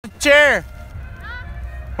chair?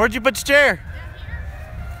 Where'd you put your chair?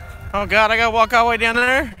 Oh God, I gotta walk all the way down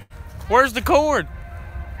there. Where's the cord?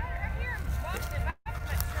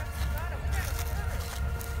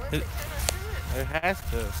 It has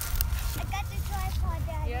to. I got the tripod,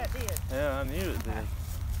 Daddy. Yeah, it did. Yeah, I knew it did.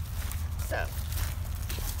 So.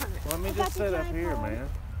 Let me just sit up here, man.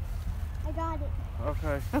 I got it.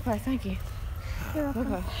 Okay. Okay, thank you. You're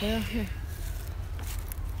welcome. Okay, well, here.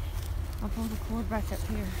 I'll pull the cord back up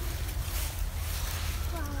here.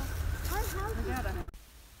 Wow. Our house I got it.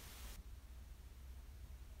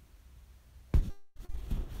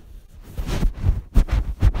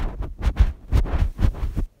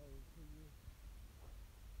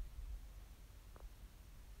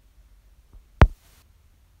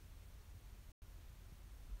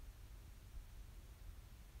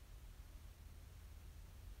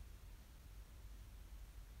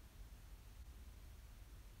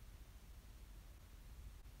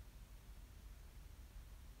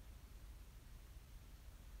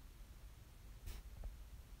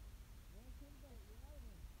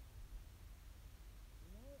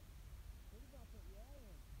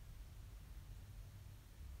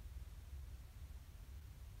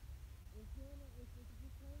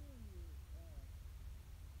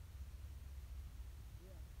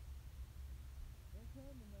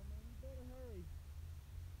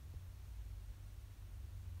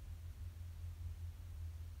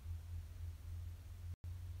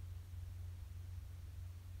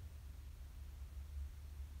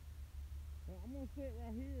 I'm gonna sit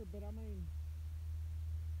right here, but I mean,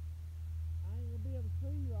 I ain't gonna be able to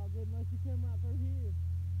see you all good unless you come right through here.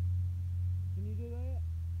 Can you do that?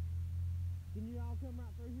 Can you all come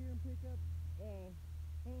right through here and pick up,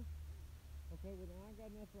 huh? Okay, well then I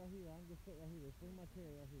got enough right here. I can just sit right here. Bring my chair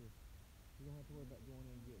right here. You don't have to worry about going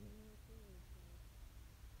in and getting it.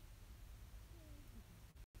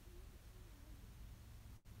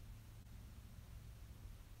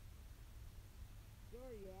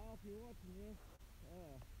 Sorry y'all, if you're watching this,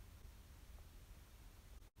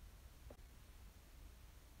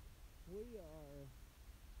 we are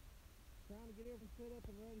trying to get everything set up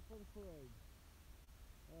and ready for the parade.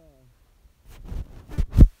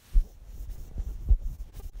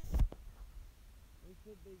 We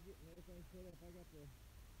should be getting everything set up. I got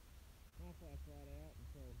my flashlight out, and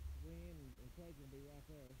so LeAnn and Trey gonna be right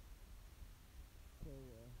there. So,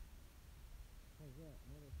 what's that?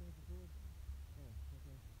 Another extension cord? Oh,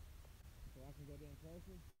 okay. So I can go down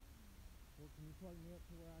closer? Well, can you plug me up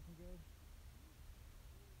to where I can go?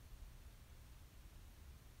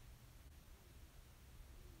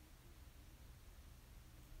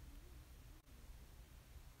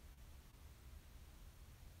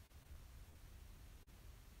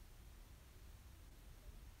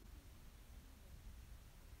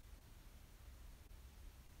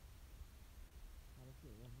 I'll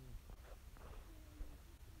sit right here.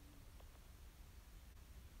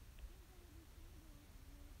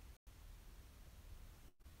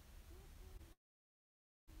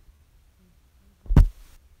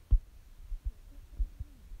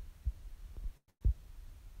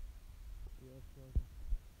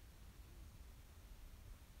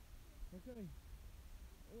 Okay.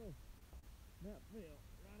 Oh, that fell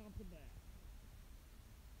right off the bat.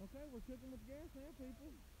 Okay, we're cooking with gas now,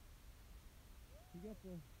 people. You got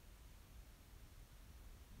the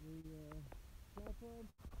tripod.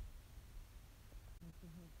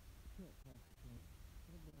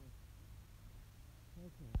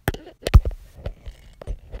 Okay.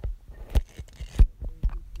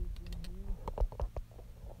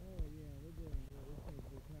 Oh yeah, we're doing good. This thing's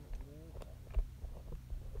been tightened up.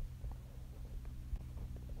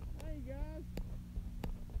 Hey guys.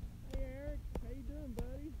 Hey Eric. How you doing,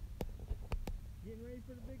 buddy? Getting ready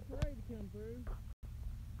for the big parade to come through.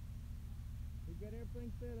 We got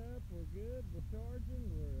everything set up. We're good. We're charging.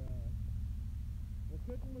 We're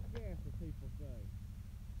cooking with gas, as people say.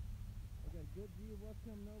 We got a good view of what's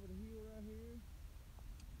coming over the hill right here.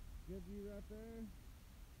 Good view right there.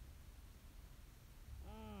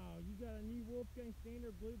 Oh, you got a new Wolfgang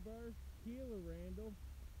Standard Blue Burst Killer, Randall.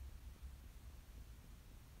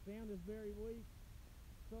 Sound is very weak.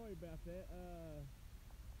 Sorry about that.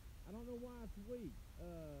 I don't know why it's weak.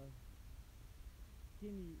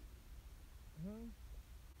 Can you, huh?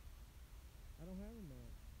 I don't have a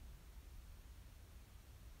mic.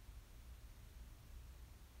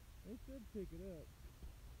 They should pick it up.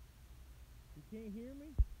 You can't hear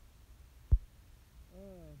me?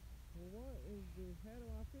 Well, what is this? How do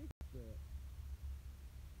I fix that?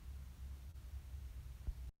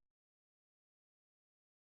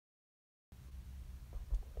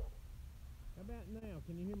 How about now?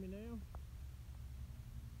 Can you hear me now?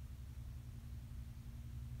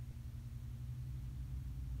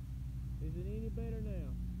 better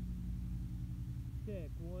now?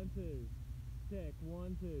 Check, 1, 2. Check,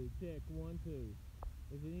 1, 2. Check, 1, 2.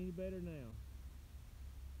 Is it any better now?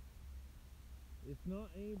 It's not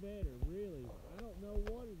any better, really. I don't know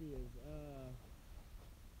what it is.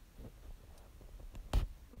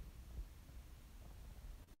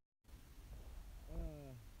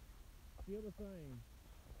 Still the same.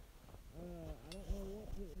 I don't know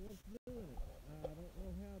what's doing it. I don't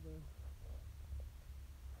know how to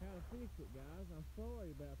fix it, guys. I'm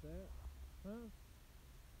sorry about that. Huh?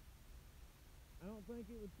 I don't think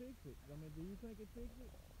it would fix it. I mean, do you think it fixed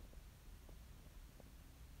it?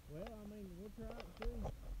 Well, I mean, we'll try it and see.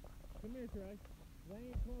 Come here, Trey. They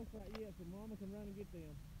ain't close right yet, so Mama can run and get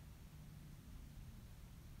them.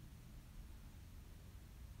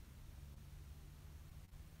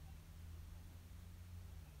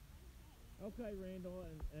 Okay, Randall,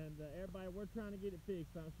 and everybody, we're trying to get it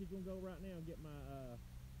fixed. She's gonna go right now and get my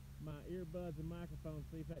my earbuds and microphone,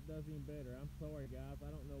 see if that does any better. I'm sorry, guys.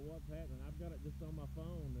 I don't know what's happening. I've got it just on my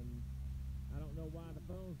phone, and I don't know why the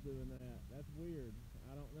phone's doing that. That's weird.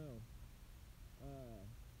 I don't know.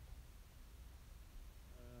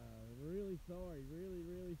 Really sorry.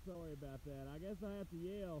 Really sorry about that. I guess I have to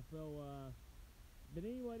yell. So, but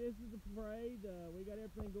anyway, this is the parade. We got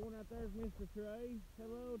everything going out there. Mr. Trey.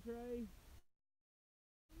 Hello, Trey.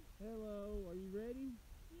 Hello. Are you ready?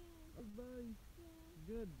 Yeah. Hey, buddy. Yeah.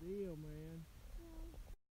 Good deal, man. Yeah.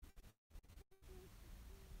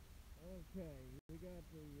 Okay, we got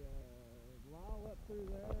the law up through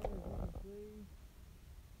there, as you can see.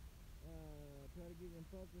 Try to get in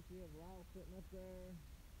focus here. The law sitting up there.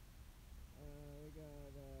 We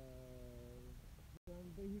got some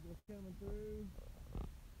vehicles coming through,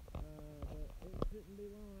 but it shouldn't be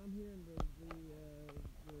long. I'm hearing the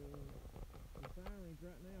sirens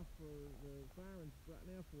right now for the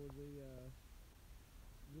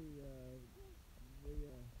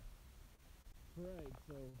parade,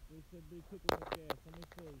 so we should be cooking with gas. Let me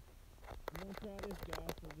see. I'm gonna try this,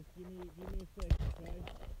 guys, so just give me a second, okay?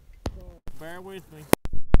 Sorry. Bear with me.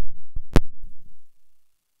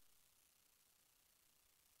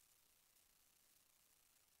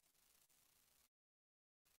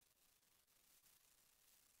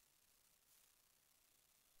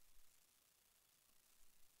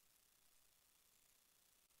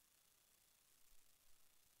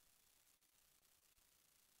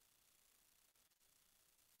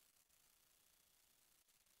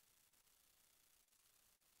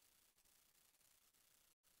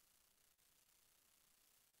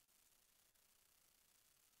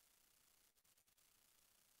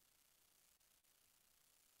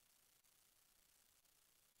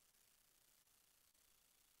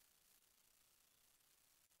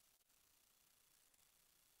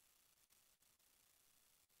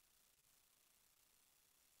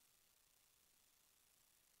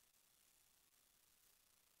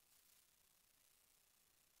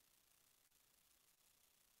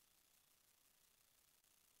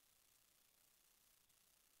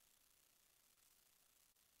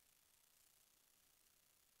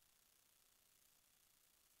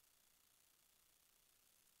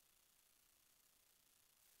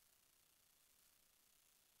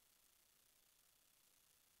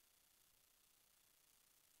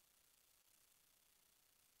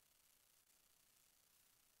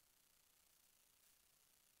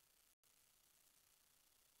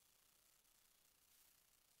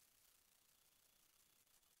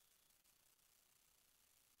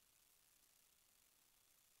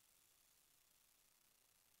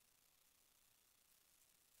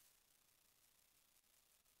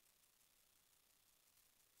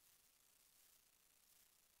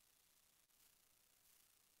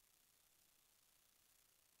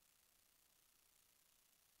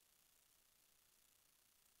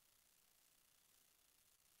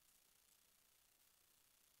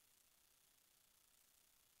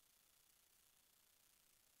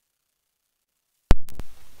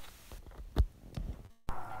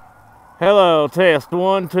 Hello, test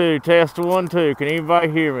 1 2, test 1 2. Can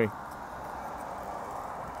anybody hear me?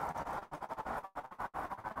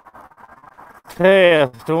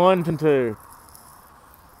 Test 1 2.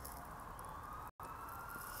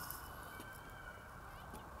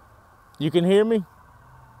 You can hear me?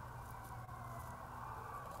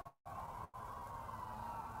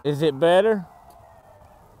 Is it better?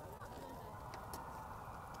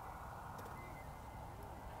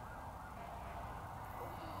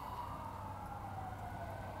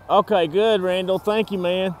 Okay, good, Randall. Thank you,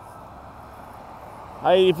 man.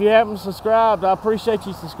 Hey, if you haven't subscribed, I appreciate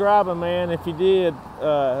you subscribing, man. If you did,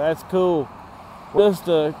 that's cool. Just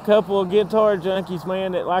a couple of guitar junkies,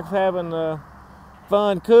 man, that likes having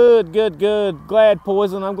fun. Good, good, good. Glad,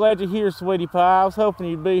 Poison. I'm glad you're here, sweetie pie. I was hoping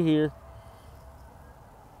you'd be here.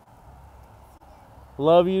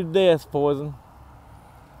 Love you to death, Poison.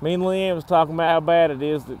 Me and LeAnn was talking about how bad it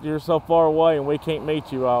is that you're so far away and we can't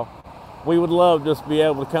meet you all. We would love just to be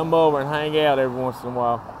able to come over and hang out every once in a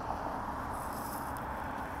while.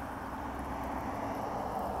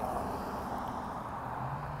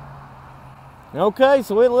 Okay,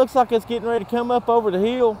 so it looks like it's getting ready to come up over the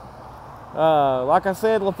hill. Like I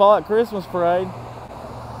said, LaFollette Christmas parade.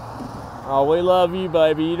 Oh, we love you,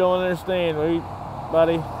 baby. You don't understand,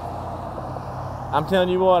 buddy. I'm telling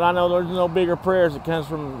you what, I know there's no bigger prayers that comes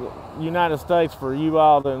from the United States for you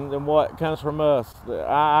all than what comes from us.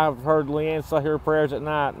 I've heard LeAnn say her prayers at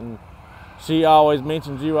night, and she always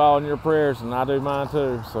mentions you all in your prayers, and I do mine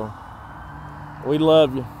too. So we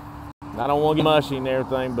love you. I don't want to get mushy and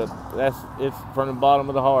everything, but it's from the bottom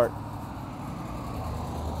of the heart.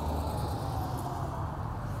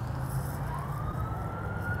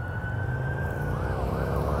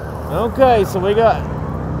 Okay, so we got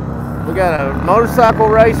a motorcycle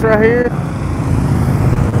race right here.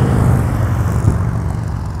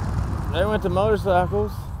 They went to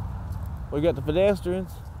motorcycles. We got the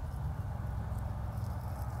pedestrians.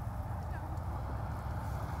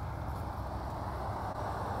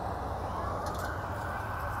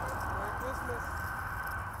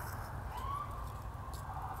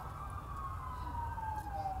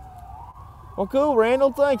 Well, cool,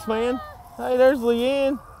 Randall. Thanks, man. Hey, there's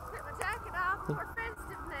LeAnn. Took my jacket off. We're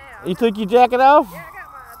festive now. You took your jacket off? Yeah, I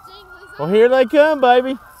got my jinglies Well, on. here they come,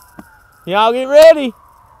 baby. Y'all get ready.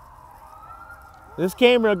 This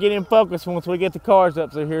camera will get in focus once we get the cars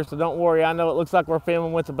up through here, so don't worry. I know it looks like we're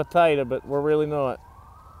filming with a potato, but we're really not.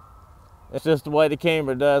 It's just the way the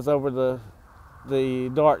camera does over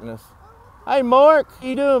the darkness. Hey, Mark. How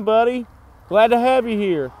you doing, buddy? Glad to have you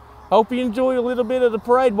here. Hope you enjoy a little bit of the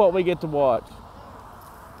parade, what we get to watch.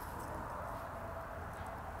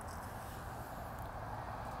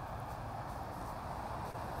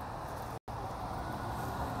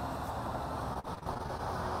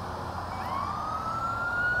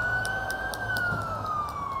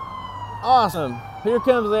 Awesome. Here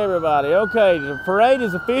comes everybody. Okay, the parade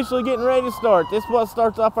is officially getting ready to start. This is what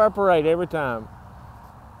starts off our parade every time.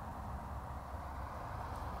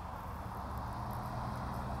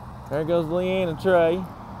 There goes LeAnn and Trey.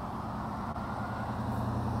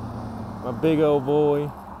 My big old boy.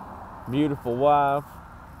 Beautiful wife.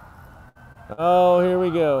 Oh, here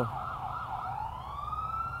we go.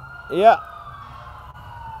 Yep.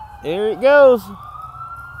 Here it goes.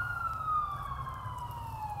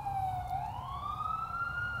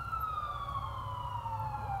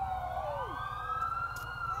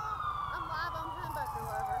 I'm live on Humbucker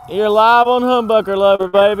Lover. You're live on Humbucker Lover,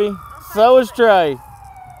 baby. So is Trey.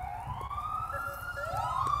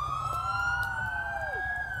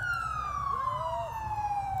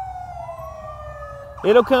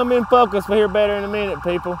 It'll come in focus for here better in a minute,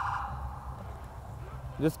 people.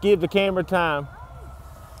 Just give the camera time.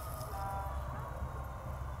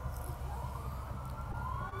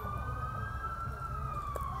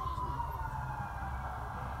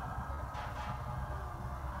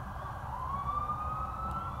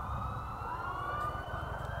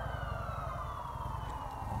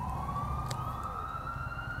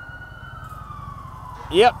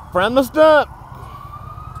 Yep, from the stump.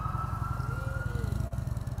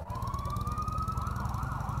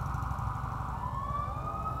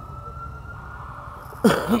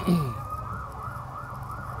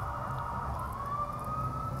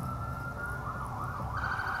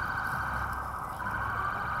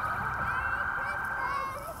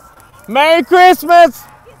 Merry Christmas!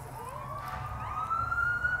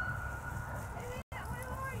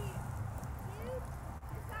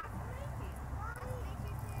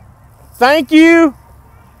 Thank you.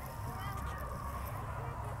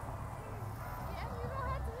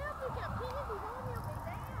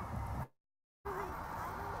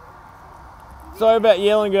 Sorry about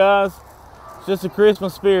yelling, guys. It's just a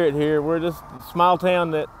Christmas spirit here. We're just a small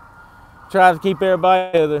town that tries to keep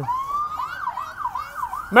everybody together.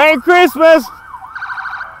 Merry Christmas!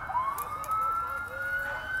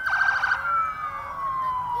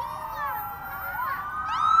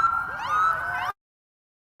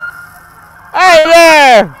 Hey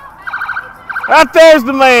there! Right there's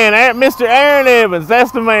the man, Mr. Aaron Evans.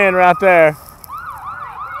 That's the man right there.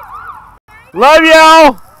 Love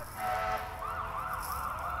y'all!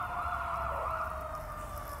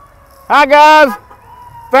 Hi guys!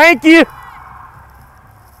 Thank you!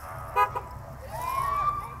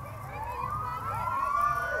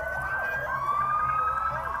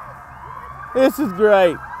 This is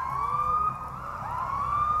great.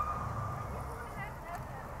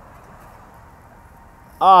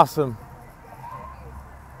 Awesome.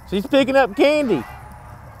 She's picking up candy.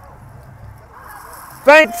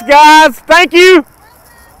 Thanks, guys. Thank you.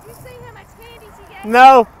 You see how much candy she gave?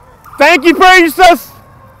 No. Thank you for your sus.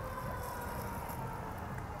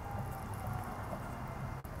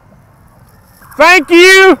 Thank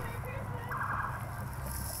you.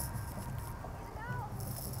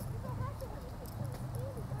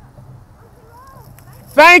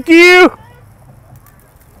 Thank you.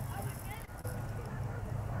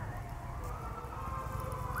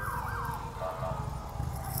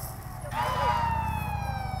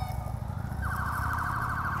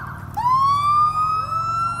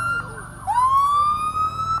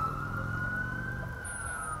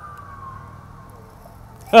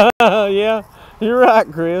 Yeah, you're right,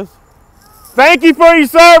 Chris. Thank you for your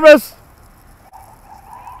service.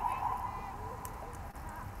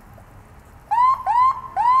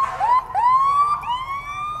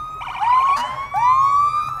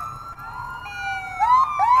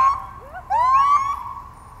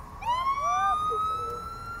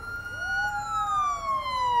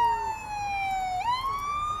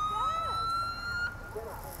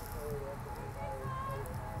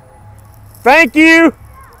 Thank you.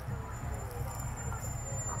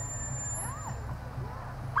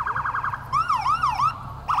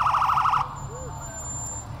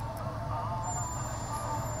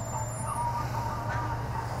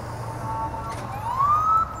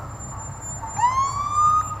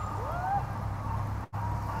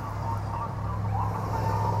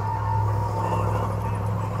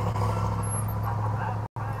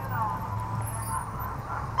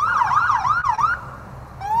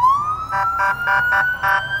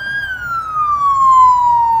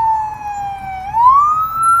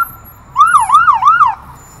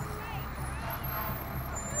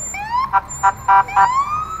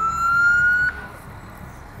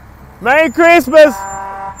 Merry Christmas.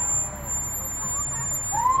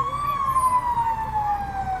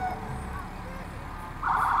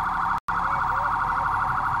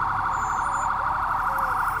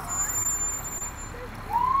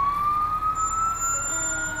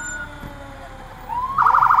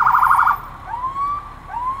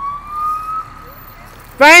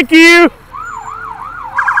 Thank you.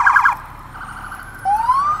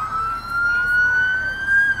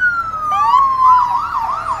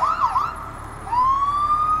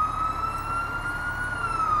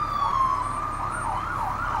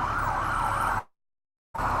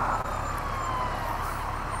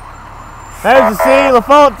 There's the city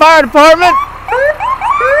LaFollette Fire Department.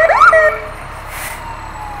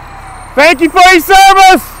 Thank you for your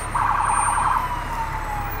service.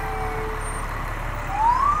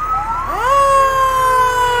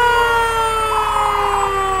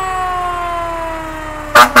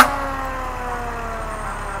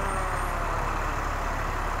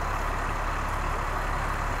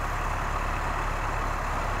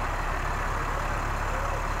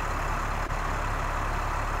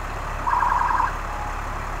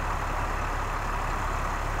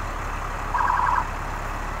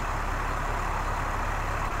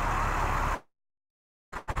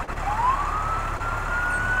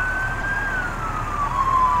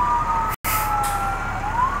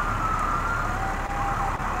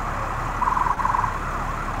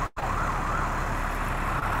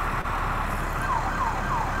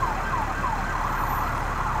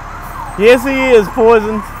 Yes, he is,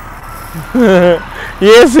 Poison.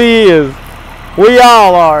 Yes, he is. We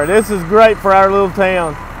all are. This is great for our little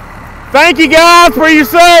town. Thank you guys for your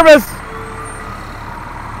service.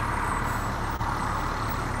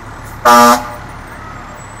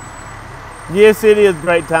 Yes, it is a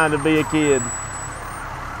great time to be a kid.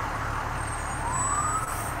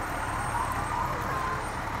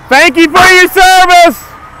 Thank you for your service.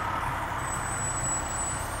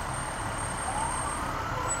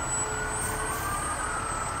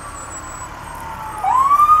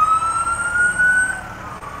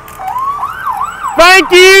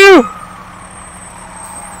 Thank you.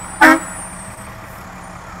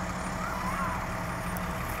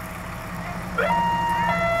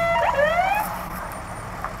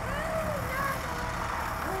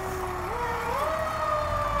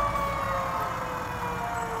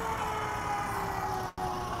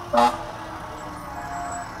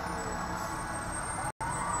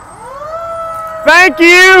 Thank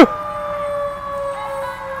you.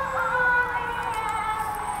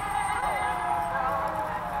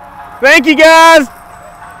 Thank you guys.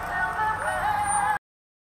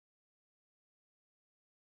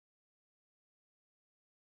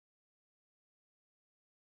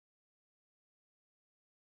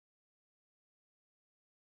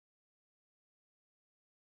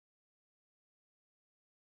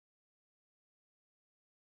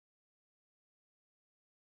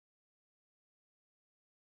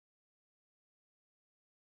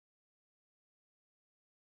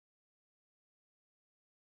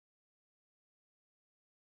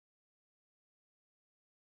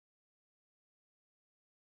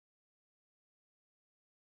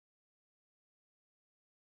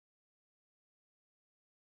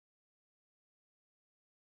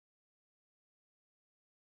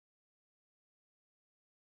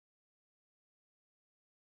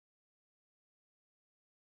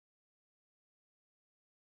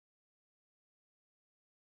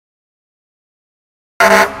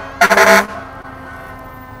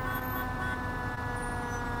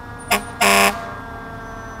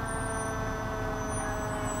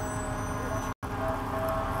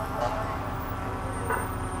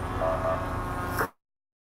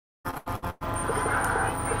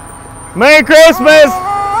 Merry Christmas!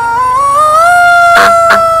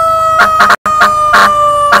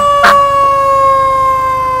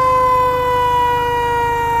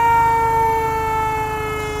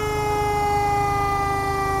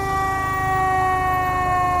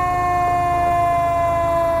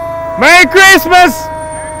 Merry Christmas!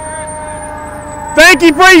 Thank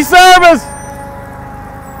you for your service!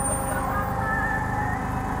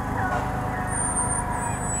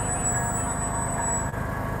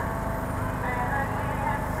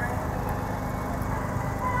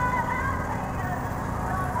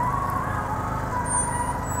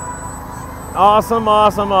 Awesome,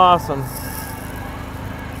 awesome, awesome.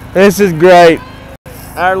 This is great.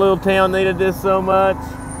 Our little town needed this so much.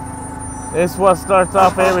 This is what starts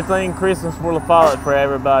off everything Christmas for LaFollette for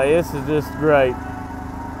everybody. This is just great.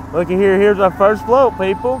 Looky here, here's our first float,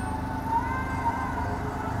 people.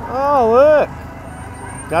 Oh, look.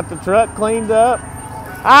 Got the truck cleaned up.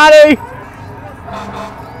 Howdy!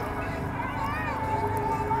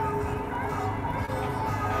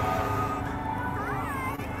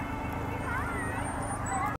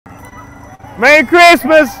 Merry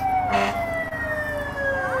Christmas!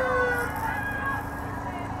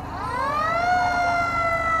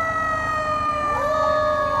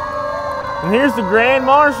 And here's the Grand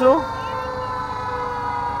Marshal,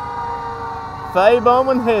 Faye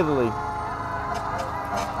Bowman Headley.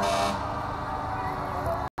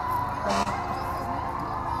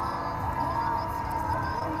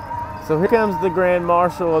 So here comes the Grand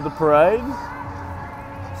Marshal of the parade.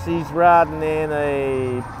 She's riding in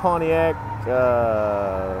a Pontiac,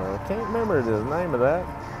 I can't remember the name of that.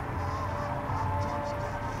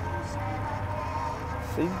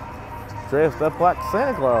 She's dressed up like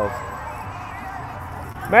Santa Claus.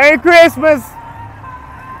 Merry Christmas!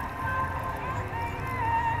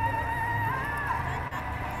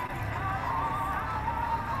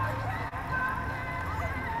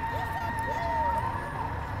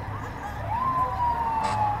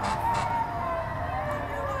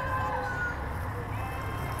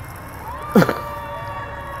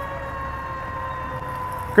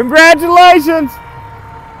 Congratulations!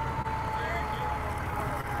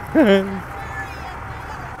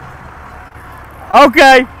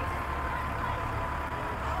 Okay.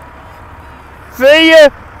 See ya.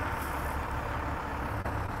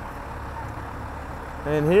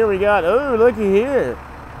 And here we got, oh, looky here.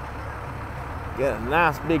 Got a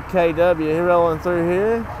nice big KW rolling through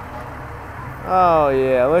here. Oh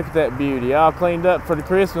yeah, look at that beauty. All cleaned up for the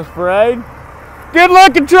Christmas parade. Good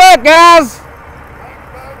looking truck, guys.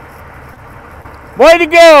 Way to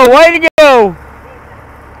go, way to go.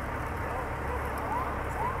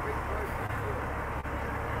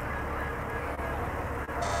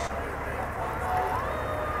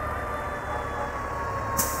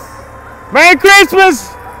 Merry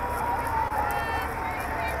Christmas!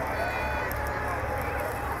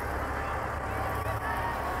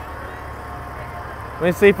 Let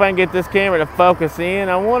me see if I can get this camera to focus in.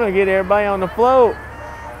 I want to get everybody on the float.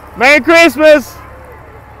 Merry Christmas!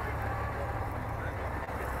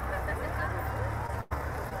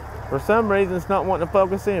 For some reason, it's not wanting to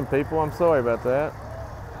focus in, people. I'm sorry about that.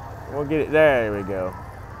 We'll get it there. There we go.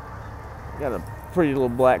 Got a pretty little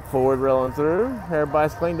black Ford rolling through.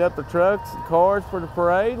 Everybody's cleaned up the trucks and cars for the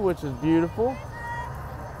parade, which is beautiful.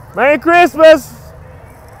 Merry Christmas!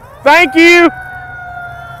 Thank you!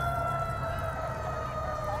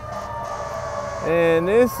 And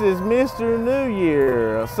this is Mr. New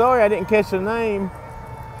Year. Sorry I didn't catch the name.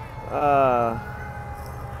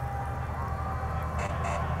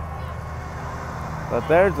 But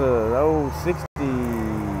there's a old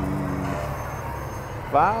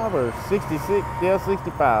 65 or 66, yeah,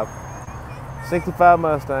 65. 65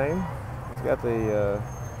 Mustang. It's got the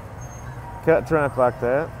cut trunk like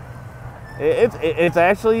that. It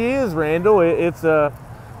actually is, Randall. It's a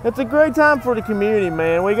great time for the community,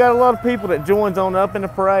 man. We got a lot of people that joins on up in the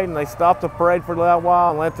parade, and they stop the parade for a little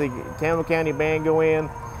while and let the Campbell County band go in,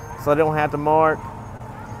 so they don't have to mark.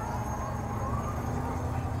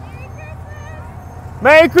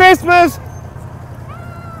 Merry Christmas!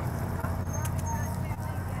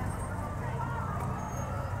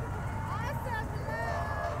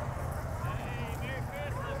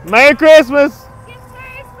 Merry Christmas! Give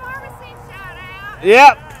Trey's Pharmacy a shout out.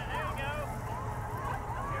 Yep.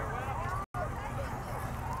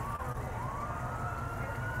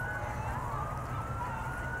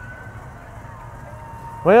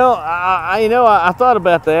 Well, I thought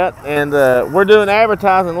about that, and we're doing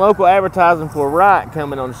advertising, local advertising for Wright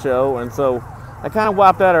coming on the show, and so I kind of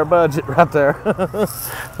wiped out our budget right there.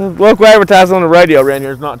 Local advertising on the radio around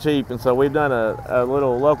here is not cheap, and so we've done a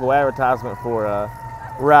little local advertisement for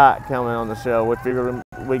Wright coming on the show. We figure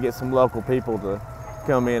we get some local people to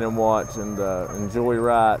come in and watch and enjoy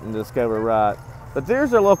Wright and discover Wright. But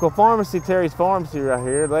there's our local pharmacy, Terry's Pharmacy right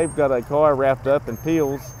here. They've got a car wrapped up in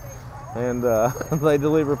pills, and they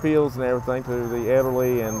deliver pills and everything to the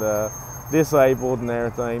elderly and disabled and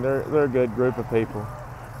everything. They're a good group of people.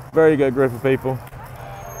 Very good group of people.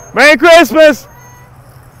 Merry Christmas!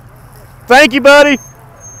 Thank you, buddy.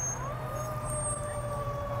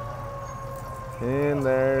 And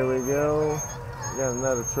there we go. We got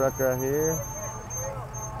another truck right here.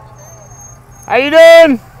 How you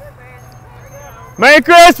doing? Merry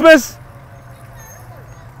Christmas!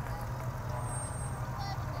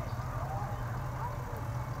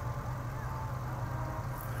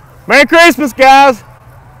 Merry Christmas, guys!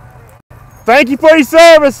 Thank you for your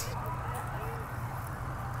service.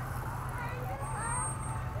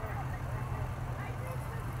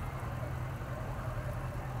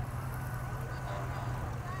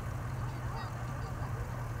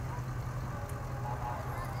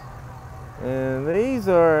 And these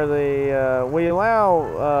are the, we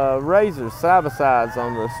allow razors, side-by-sides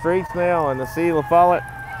on the streets now in the city of LaFollette.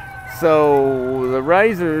 So the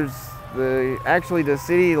razors, actually the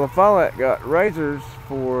city of LaFollette got razors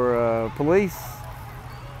for police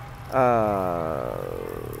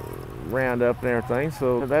roundup and everything.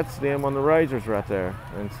 So that's them on the razors right there.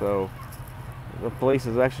 And so the police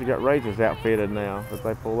has actually got razors outfitted now that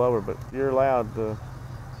they pull over, but you're allowed to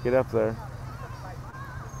get up there.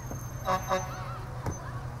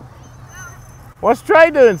 What's Trey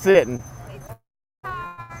doing sitting?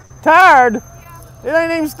 Tired? It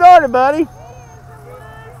ain't even started, buddy.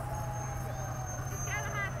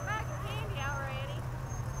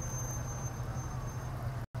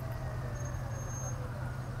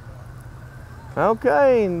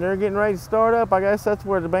 Okay, and they're getting ready to start up. I guess that's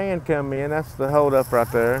where the band come in. That's the hold up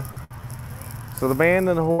right there. So the band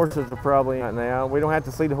and the horses are probably right now. We don't have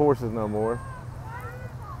to see the horses no more.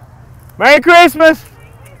 Merry Christmas!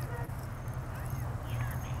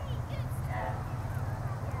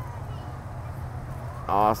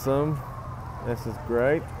 Awesome. This is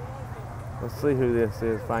great. Let's see who this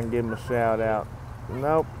is, if I can give them a shout out.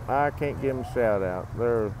 Nope, I can't give them a shout out.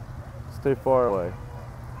 It's too far away.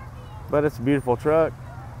 But it's a beautiful truck.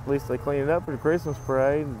 At least they cleaned it up for the Christmas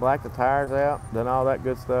parade, blacked the tires out, done all that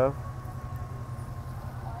good stuff.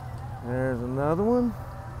 There's another one.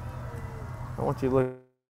 I want you to look at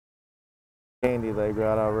the candy they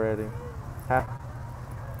got already.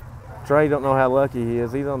 Trey don't know how lucky he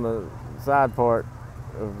is. He's on the side part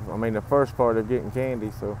the first part of getting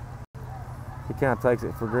candy, so he kind of takes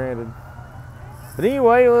it for granted. But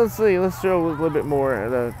anyway, let's see. Let's show a little bit more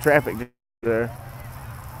of the traffic there.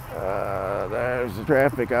 There's the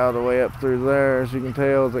traffic all the way up through there, as you can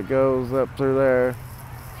tell, as it goes up through there.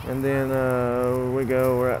 And then we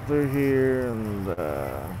go right through here, and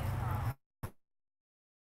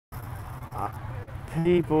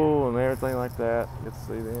people and everything like that. Get to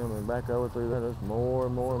see them, and back over through there. There's more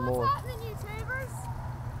and more and more. What's happening, YouTubers?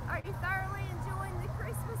 Are you thoroughly enjoying the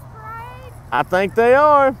Christmas parade? I think they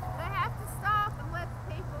are. They have to stop and let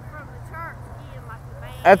the people from the church in, like the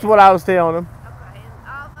band. That's what I was telling them. Okay, and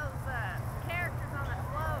all those characters on that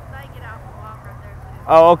float, they get off and walk right there too.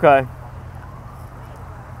 Oh, okay.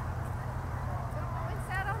 We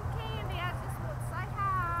sat on candy. I just want to say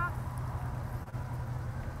hi.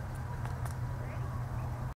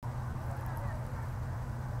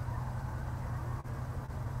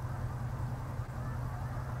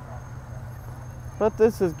 But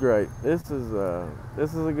this is great. This is a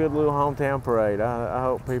good little hometown parade. I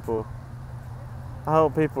hope people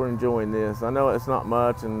are enjoying this. I know it's not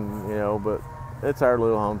much, and but it's our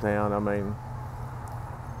little hometown. I mean,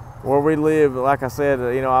 where we live, like I said,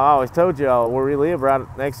 I always told y'all where we live, right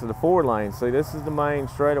next to the 4 lane. See, this is the main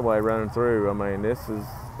straightaway running through. I mean, this is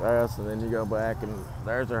us, and then you go back, and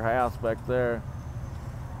there's our house back there.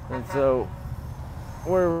 And so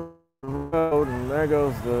we're road, and there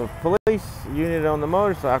goes the police unit on the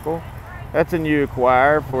motorcycle. That's a new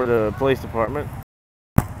acquire for the police department.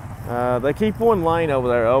 They keep one lane over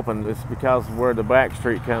there open. It's because where the back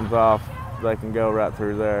street comes off, they can go right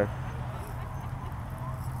through there.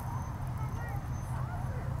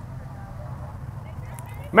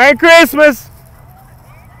 Merry Christmas!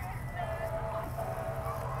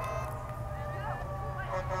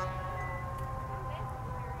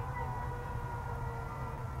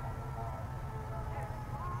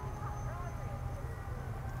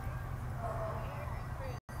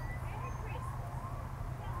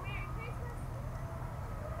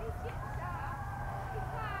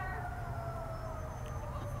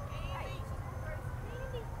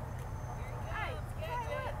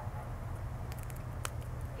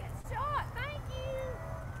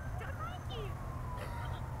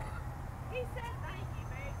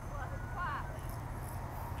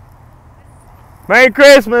 Merry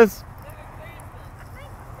Christmas.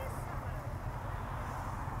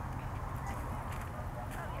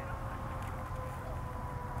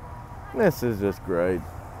 This is just great.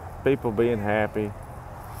 People being happy.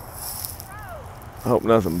 I hope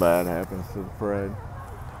nothing bad happens to the parade.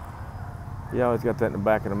 You always got that in the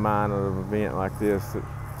back of the mind of an event like this, that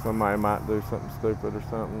somebody might do something stupid or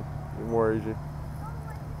something that worries you.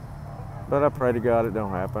 But I pray to God it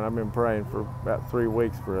don't happen. I've been praying for about 3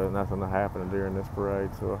 weeks for nothing to happen during this parade,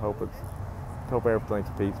 so I hope everything's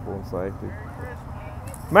peaceful and safety.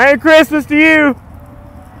 Merry Christmas to you!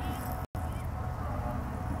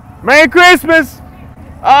 Merry Christmas!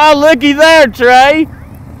 Oh, looky there, Trey!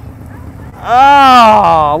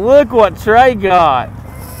 Oh, look what Trey got!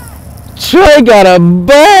 Trey got a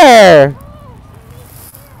bear!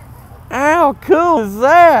 How cool is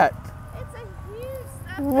that? It's a huge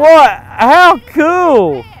stuffed What? How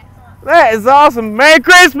cool! That is awesome! Merry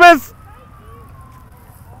Christmas!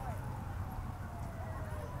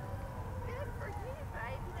 Good for you,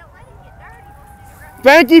 babe. You don't let it get dirty. We'll sit it right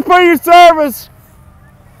Thank you for your service!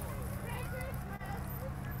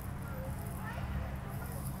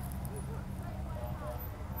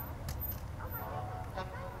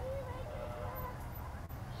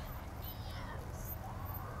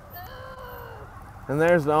 And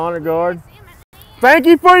there's the honor guard. Thank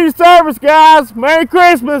you for your service, guys. Merry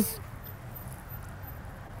Christmas.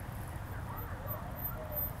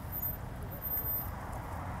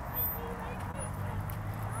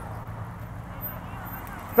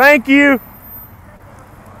 Thank you.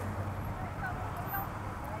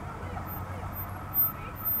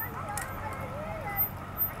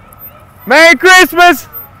 Merry Christmas.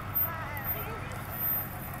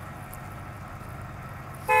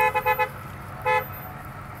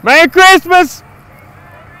 Merry Christmas.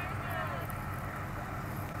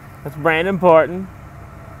 That's Brandon Parton.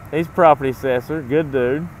 He's property assessor. Good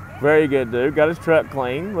dude. Very good dude. Got his truck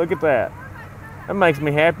clean. Look at that. That makes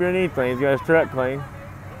me happier than anything. He's got his truck clean.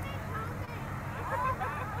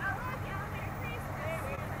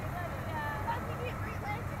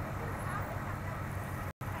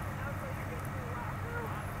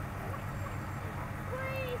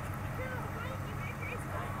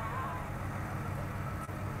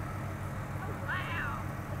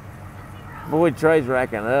 Boy, Trey's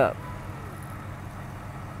racking up.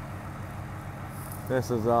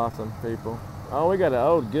 This is awesome, people. Oh, we got an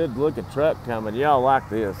old, good-looking truck coming. Y'all like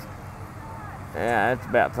this. Yeah, it's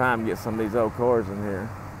about time to get some of these old cars in here.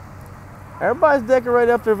 Everybody's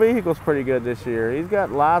decorated up their vehicles pretty good this year. He's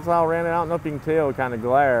got lights all around it. I don't know if you can tell, we kind of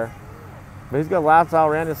glare. But he's got lights all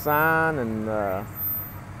around his sign and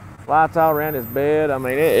lights all around his bed. I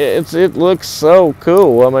mean, it looks so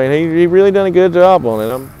cool. I mean, he really done a good job on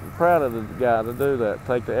it. I'm proud of the guy to do that,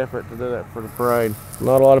 take the effort to do that for the parade.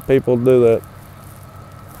 Not a lot of people do that.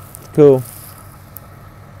 It's cool.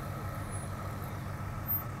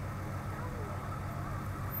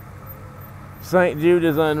 St. Jude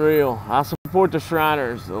is unreal. I support the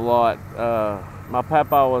Shriners a lot. My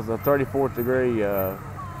papa was a 34th degree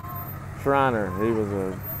Shriner. He was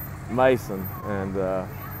a Mason, and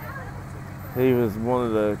he was one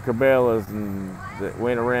of the Cabela's and that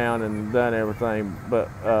went around and done everything. But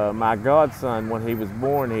my godson, when he was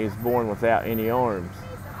born without any arms.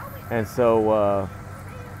 And so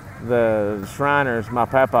the Shriners, my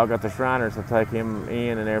papa got the Shriners to take him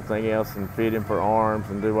in and everything else and feed him for arms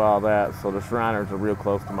and do all that. So the Shriners are real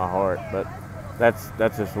close to my heart. But that's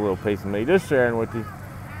just a little piece of me, just sharing with you.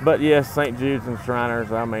 But yes, St. Jude's and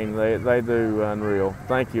Shriners, I mean, they do unreal.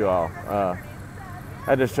 Thank you all.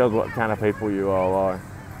 That just shows what kind of people you all are.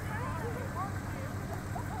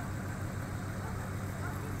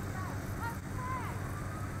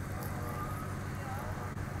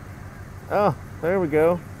 Oh, there we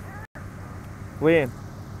go. LeAnn.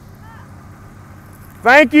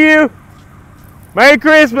 Thank you. Merry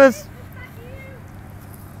Christmas.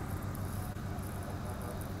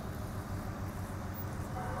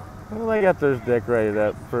 Well, they got theirs decorated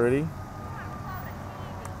up pretty.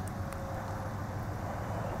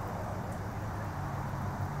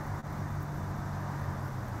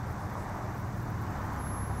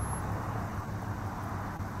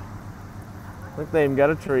 Look, they even got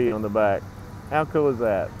a tree on the back. How cool is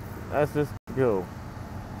that? That's just cool.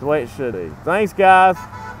 It's the way it should be. Thanks, guys.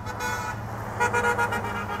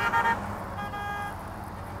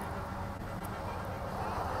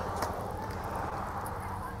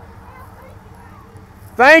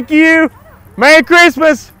 Thank you. Merry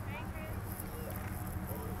Christmas.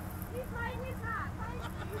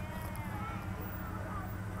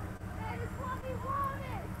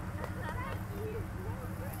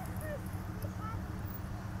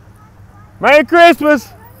 Merry Christmas!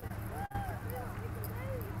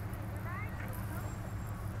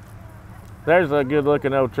 There's a good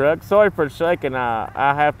looking old truck. Sorry for shaking.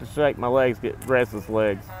 I have to shake my legs, get restless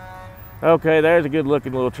legs. Okay, there's a good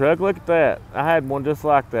looking little truck. Look at that. I had one just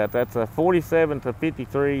like that. That's a 47 to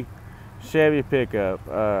 53 Chevy pickup.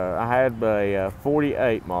 I had a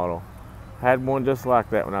 48 model. I had one just like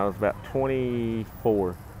that when I was about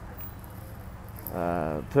 24.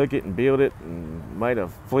 Took it and built it and made a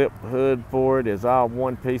flip hood for it. It's all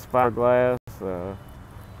one piece fiberglass. Done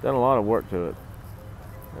a lot of work to it.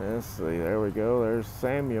 Let's see, there we go. There's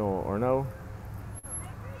Samuel, or no,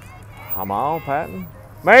 Hamal Patton.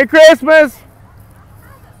 Merry Christmas!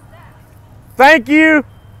 Thank you!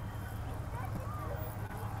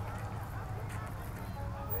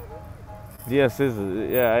 Yes, this is,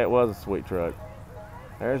 yeah, it was a sweet truck.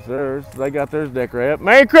 There's theirs. They got theirs decorated up.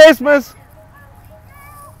 Merry Christmas!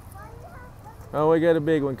 Oh, we got a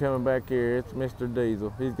big one coming back here. It's Mr.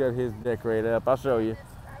 Diesel. He's got his decorated up. I'll show you.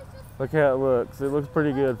 Look how it looks. It looks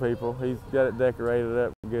pretty good, people. He's got it decorated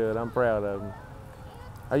up good. I'm proud of him.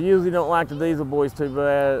 I usually don't like the Diesel boys too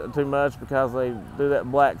much because they do that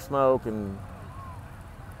black smoke and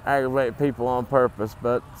aggravate people on purpose,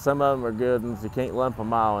 but some of them are good ones. You can't lump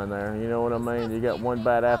them all in there. You know what I mean? You got one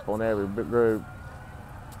bad apple in every group.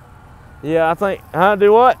 Yeah, I think,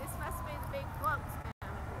 do what? This must be the big clumps.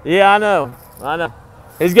 Yeah, I know.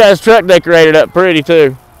 He's got his truck decorated up pretty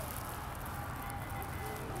too.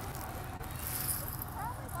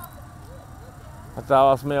 That's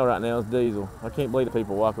all I smell right now is diesel. I can't believe the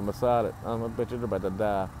people walking beside it. I bet you're about to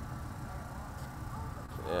die.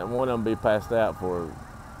 Yeah, one of them be passed out for it.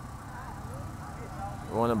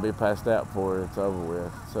 One of them be passed out for it. It's over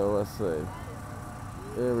with. So let's see.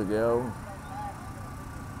 There we go.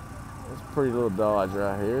 It's a pretty little Dodge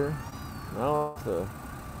right here. No,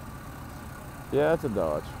 yeah, it's a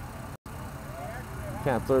Dodge.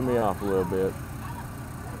 Kind of threw me off a little bit.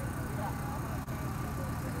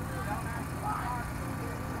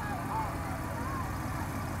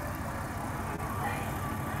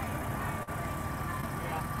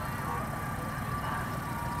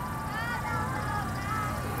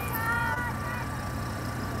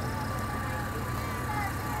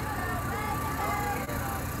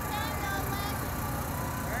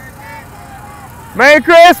 Merry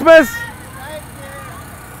Christmas!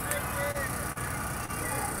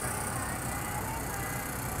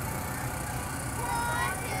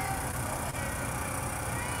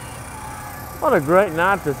 What a great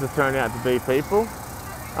night this has turned out to be, people.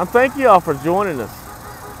 Thank you all for joining us.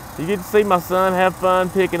 You get to see my son have fun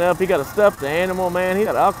picking up. He got a stuffed animal, man. He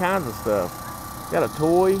got all kinds of stuff. Got a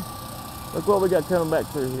toy. Look what we got coming back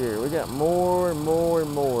through here. We got more and more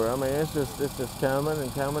and more. I mean, it's just coming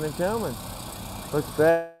and coming and coming. Look at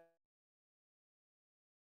that.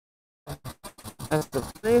 That's the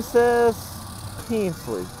Princess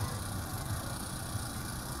Kinsley.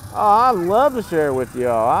 Oh, I'd love to share with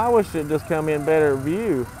y'all. I wish it'd just come in better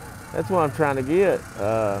view. That's what I'm trying to get.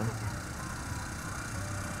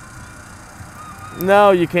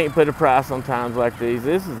 No, you can't put a price on times like these.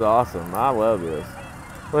 This is awesome. I love this.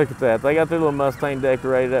 Look at that. They got their little Mustang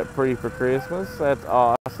decorated up pretty for Christmas. That's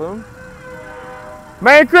awesome.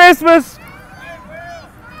 Merry Christmas!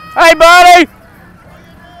 Hey, buddy!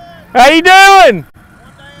 How you doing?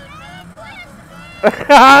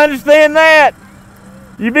 I understand that.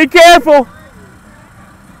 You be careful.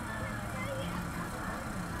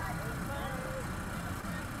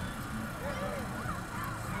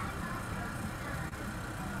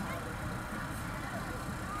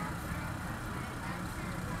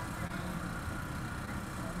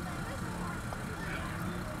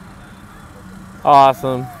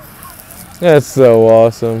 Awesome. That's so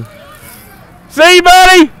awesome. See you,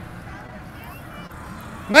 buddy.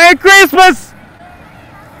 Merry Christmas.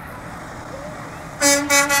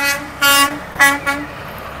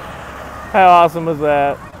 How awesome is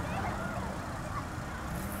that?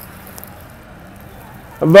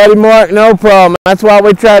 Buddy Mark, no problem. That's why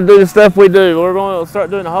we try to do the stuff we do. We're going to start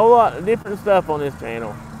doing a whole lot of different stuff on this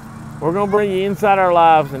channel. We're going to bring you inside our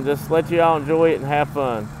lives and just let you all enjoy it and have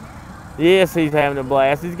fun. Yes, he's having a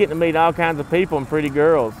blast. He's getting to meet all kinds of people and pretty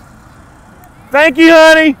girls. Thank you,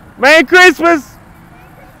 honey. Merry Christmas.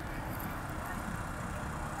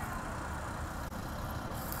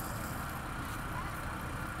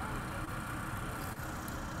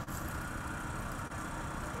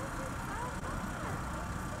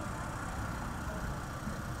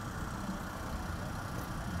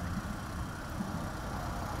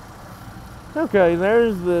 Okay,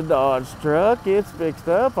 there's the Dodge truck. It's fixed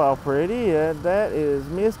up all pretty. That is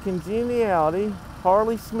Miss Congeniality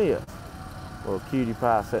Harley Smith. Little cutie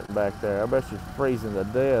pie sitting back there. I bet she's freezing to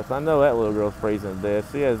death. I know that little girl's freezing to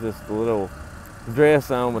death. She has this little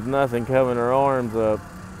dress on with nothing covering her arms up.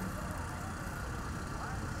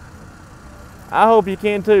 I hope you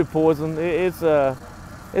can too, Poison. It's a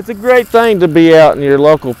great thing to be out in your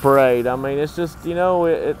local parade. I mean, it's just, you know,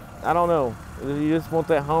 I don't know. You just want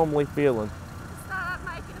that homely feeling. Start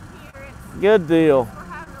making appearance. Good deal. We're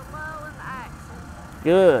having a lull in the action.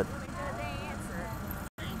 Good. Want to do a dance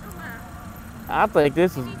or ain't no matter. I think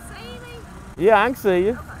this is. Can you see me? Yeah, I can see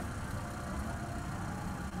you. Okay.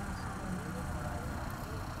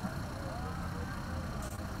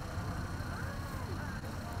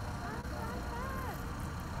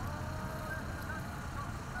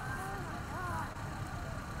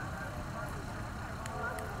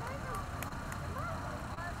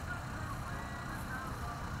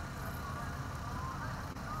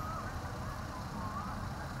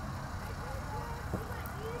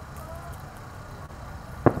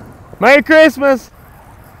 Merry Christmas!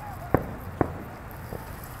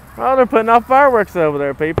 Oh, they're putting off fireworks over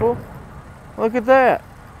there, people. Look at that.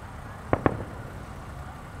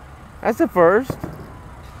 That's the first.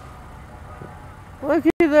 Look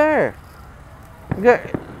at there. You got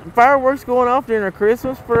fireworks going off during a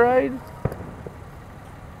Christmas parade.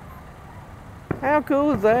 How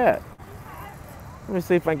cool is that? Let me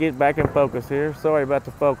see if I can get back in focus here. Sorry about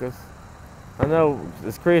the focus. I know,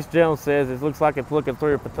 as Chris Jones says, it looks like it's looking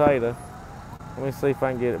through a potato. Let me see if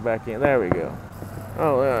I can get it back in. There we go.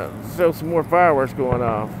 Oh, show some more fireworks going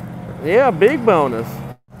off. Yeah, big bonus.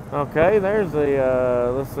 Okay, there's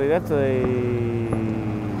a, let's see, that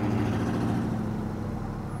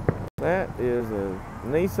is a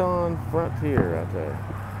Nissan Frontier right there.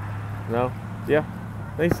 No? Yeah,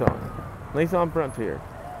 Nissan Frontier.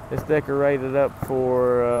 It's decorated up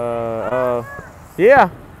for, yeah,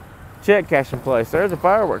 check cashing place. There's the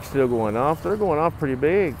fireworks still going off. They're going off pretty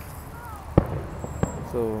big.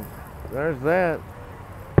 So there's that.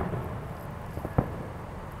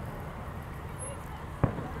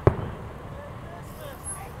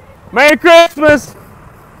 Merry Christmas!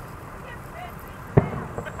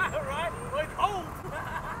 Right? Like home.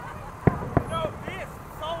 No, this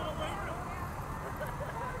sold aluminum.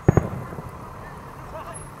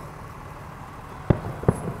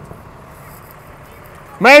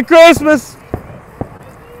 Merry Christmas!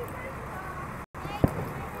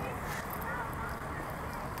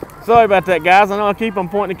 Sorry about that, guys. I know I keep on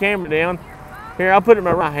pointing the camera down. Here, I'll put it in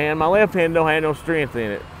my right hand. My left hand don't have no strength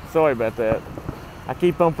in it. Sorry about that. I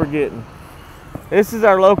keep on forgetting. This is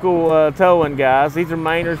our local towing guys. These are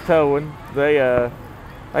Mainers Towing.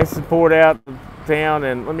 They support out the town,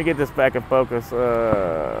 and let me get this back in focus.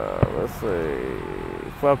 Let's see.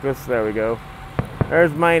 Focus. There we go.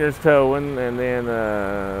 There's Mainers Towing, and then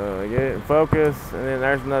get it in focus, and then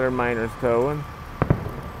there's another Mainers Towing.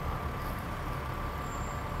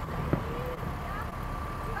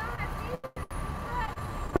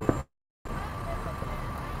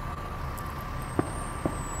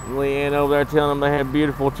 LeAnn over there telling them they have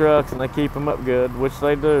beautiful trucks and they keep them up good, which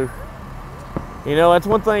they do. You know, that's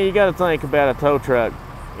one thing you got to think about a tow truck.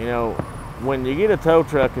 You know, when you get a tow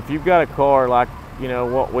truck, if you've got a car like, you know,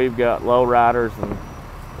 what we've got, low riders and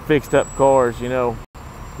fixed up cars, you know,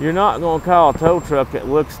 you're not going to call a tow truck that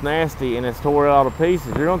looks nasty and it's tore all to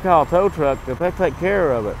pieces. You're going to call a tow truck that they take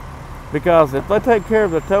care of it. Because if they take care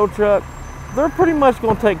of the tow truck, they're pretty much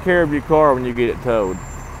going to take care of your car when you get it towed.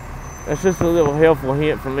 That's just a little helpful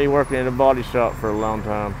hint from me working in a body shop for a long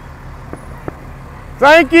time.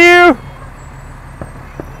 Thank you!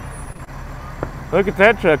 Look at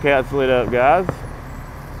that truck how it's lit up, guys.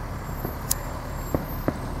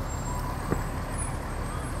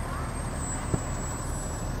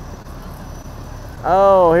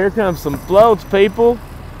 Oh, here comes some floats, people.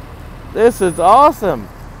 This is awesome.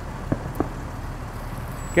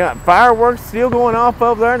 Got fireworks still going off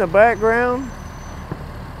over there in the background.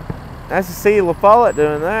 Nice to see LaFollette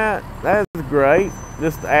doing that. That is great.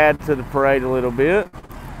 Just to add to the parade a little bit.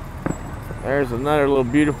 There's another little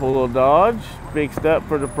beautiful little Dodge fixed up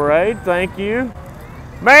for the parade. Thank you.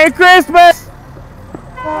 Merry Christmas!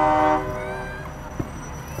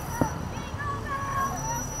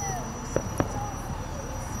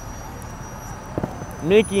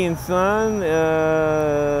 Mickey and Son,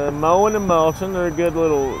 mowing and mulching. They're a good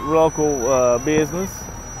little local business.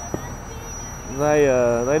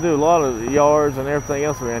 They do a lot of yards and everything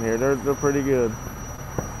else around here. They're pretty good.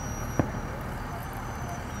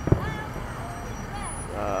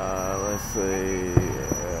 Let's see.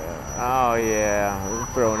 Oh yeah, they're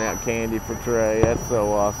throwing out candy for Trey. That's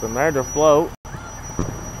so awesome. There's their float.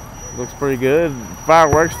 Looks pretty good.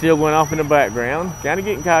 Fireworks still going off in the background. Kind of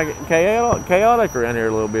getting chaotic around here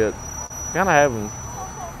a little bit. Kind of having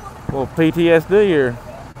a little PTSD here.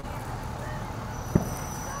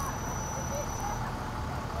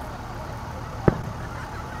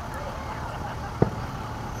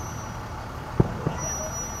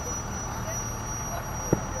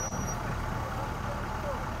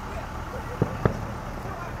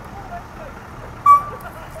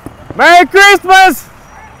 Merry Christmas!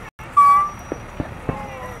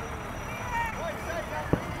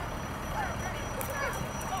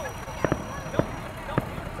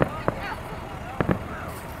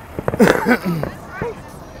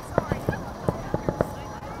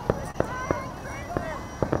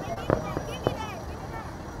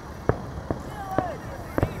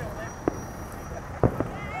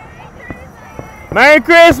 Merry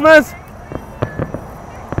Christmas!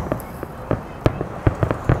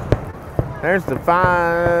 There's the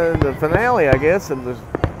finale, I guess, of the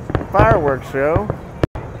fireworks show.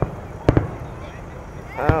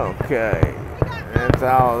 Okay, that's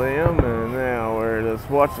all of them, and now we're just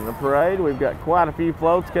watching the parade. We've got quite a few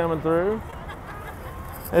floats coming through.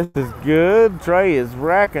 This is good. Trey is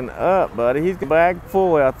racking up, buddy. He's got a bag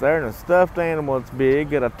full out there, and a stuffed animal that's big.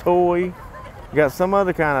 Got a toy. Got some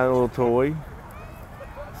other kind of little toy.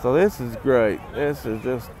 So this is great. This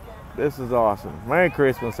is awesome. Merry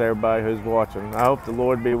Christmas, everybody who's watching. I hope the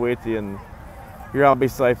Lord be with you, and you all be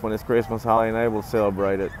safe when it's Christmas holiday and able to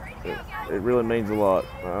celebrate it. It really means a lot.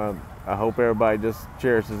 I hope everybody just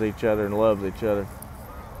cherishes each other and loves each other.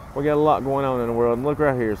 We got a lot going on in the world, and look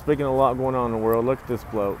right here. Speaking of a lot going on in the world, look at this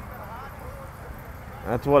float.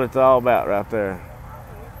 That's what it's all about right there.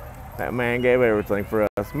 That man gave everything for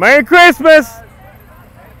us. Merry Christmas!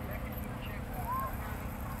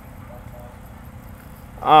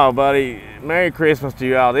 Oh, buddy, Merry Christmas to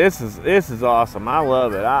you all. This is awesome. I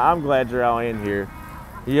love it. I'm glad you're all in here.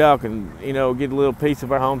 Y'all can, you know, get a little piece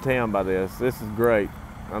of our hometown by this. This is great.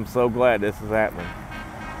 I'm so glad this is happening.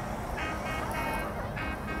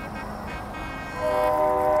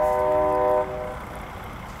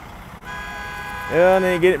 Yeah, I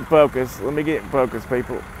need to get it in focus. Let me get it in focus,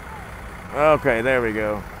 people. Okay, there we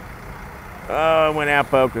go. Oh, it went out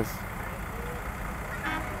of focus.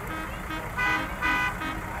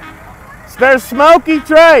 There's Smokey,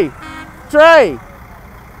 Trey. Trey,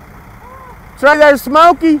 there's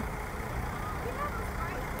Smokey.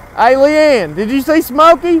 Hey, LeAnn, did you see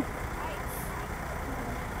Smokey?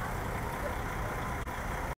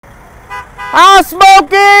 Hi,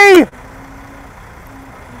 Smokey!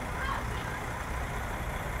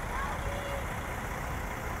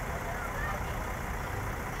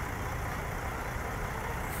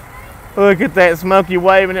 Look at that Smokey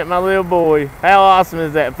waving at my little boy. How awesome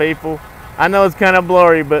is that, people? I know it's kind of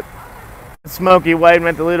blurry, but Smokey waving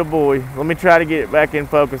at the little boy. Let me try to get it back in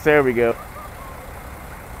focus. There we go.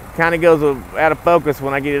 Kind of goes out of focus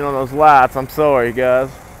when I get it on those lights. I'm sorry, guys.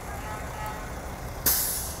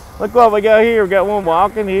 Look what we got here. We got one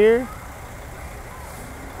walking here.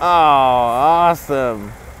 Oh,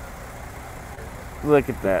 awesome. Look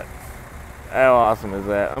at that. How awesome is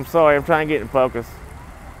that? I'm sorry, I'm trying to get in focus.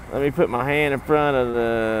 Let me put my hand in front of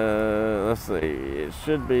the, let's see, it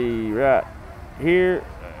should be right here,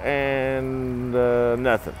 and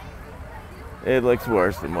nothing. It looks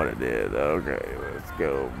worse than what it did. Okay, let's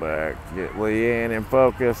go back, get LeAnn in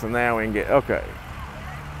focus, and now we can get, okay.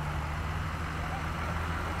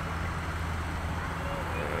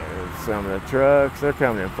 There's some of the trucks, they're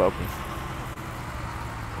coming in focus.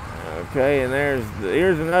 Okay, and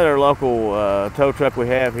here's another local tow truck we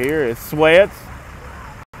have here. It's Sweats.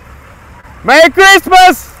 Merry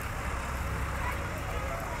Christmas!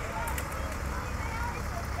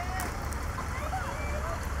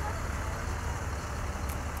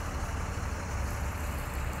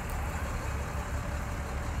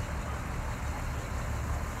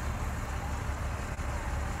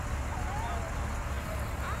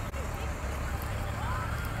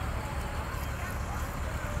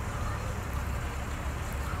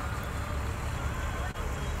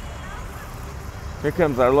 Here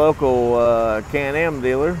comes our local Can-Am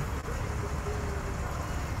dealer.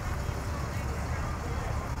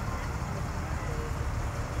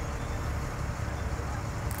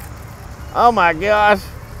 Oh my gosh!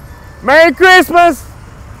 Merry Christmas!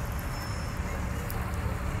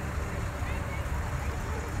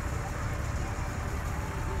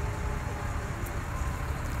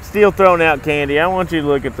 Still throwing out candy. I want you to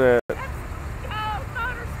look at that.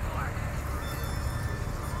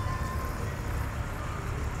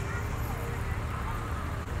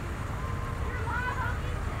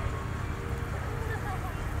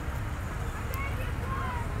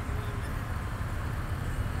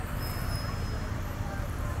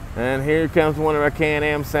 And here comes one of our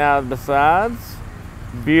Can-Am side-by-sides.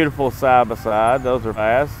 Beautiful side-by-side. Those are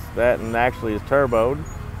fast. That and actually is turboed.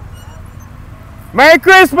 Merry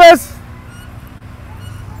Christmas!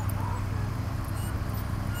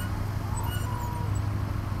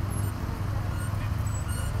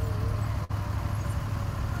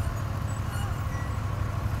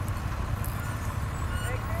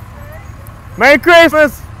 Merry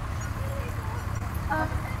Christmas!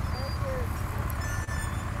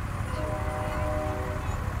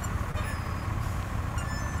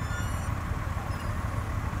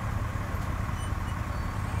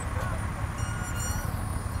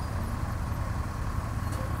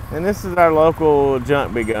 And this is our local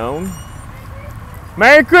junk big own.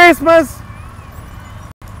 Merry Christmas!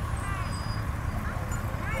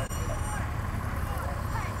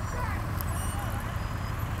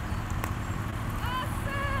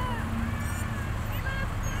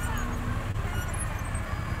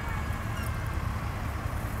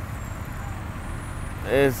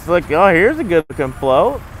 It's look, oh, here's a good looking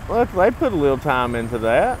float. Look, they put a little time into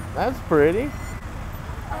that. That's pretty.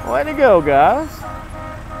 Way to go, guys.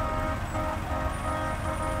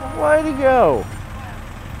 Way to go.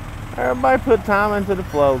 Everybody put time into the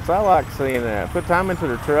floats. I like seeing that. Put time into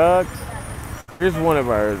the trucks. Here's one of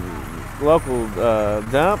our local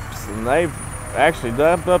dumps, and they've actually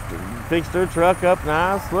dumped up, fixed their truck up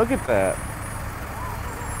nice. Look at that.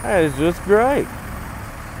 That is just great.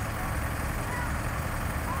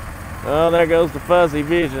 Oh, there goes the fuzzy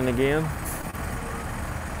vision again.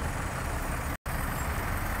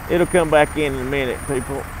 It'll come back in a minute,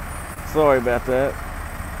 people. Sorry about that.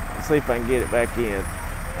 Let's see if I can get it back in.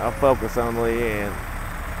 I'll focus on LeAnn.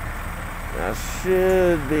 I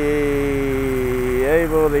should be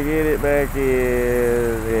able to get it back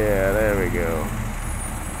in. Yeah, there we go.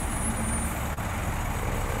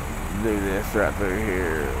 Do this right through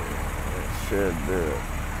here. It should do it.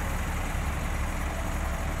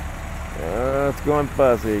 It's going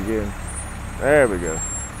fuzzy again. There we go.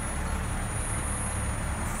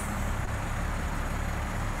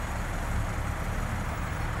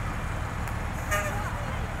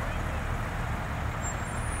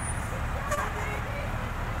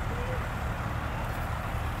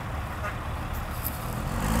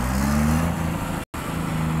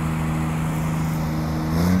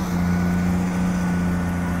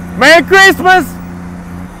 Merry Christmas!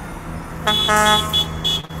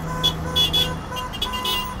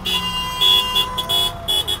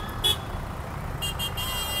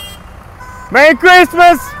 Merry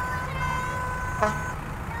Christmas!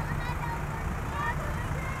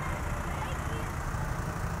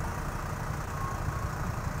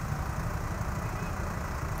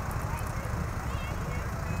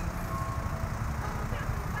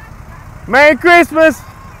 Merry Christmas!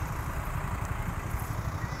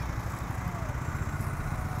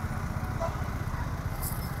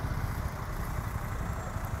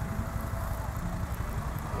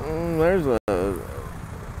 There's a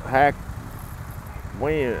hack.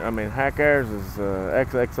 Hack Airs is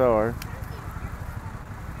XXR.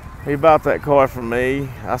 He bought that car from me.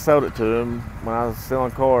 I sold it to him when I was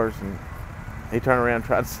selling cars, and he turned around and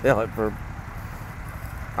tried to sell it for,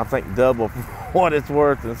 I think, double what it's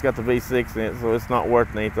worth, and it's got the V6 in it, so it's not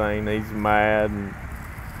worth anything. He's mad and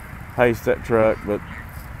hates that truck, but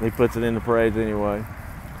he puts it in the parades anyway.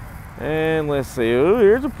 And let's see. Ooh,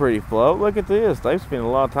 here's a pretty float. Look at this. They've spent a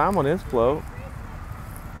lot of time on this float.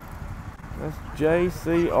 That's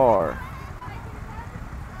JCR.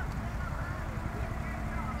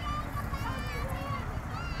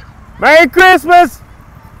 Merry Christmas!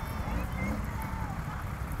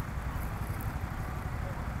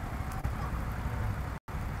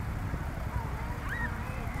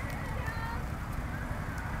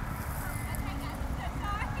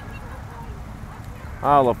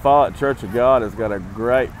 Oh, LaFollette Church of God has got a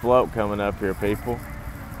great float coming up here, people.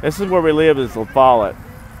 This is where we live, is LaFollette.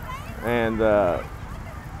 And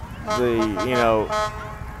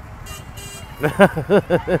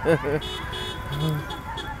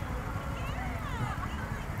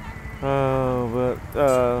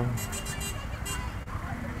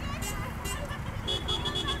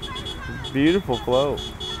beautiful float.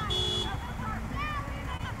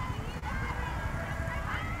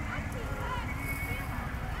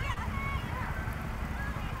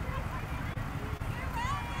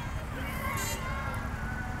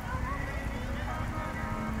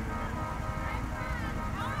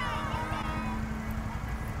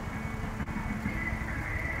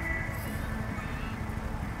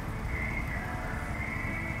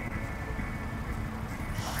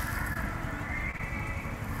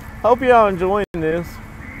 Hope y'all enjoying this.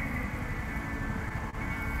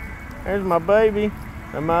 There's my baby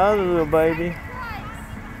and my other little baby.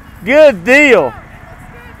 Good deal.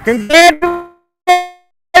 Congratulations.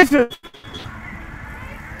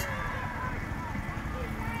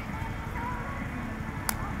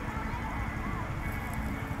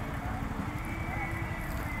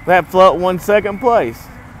 That float won second place.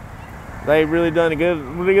 They really done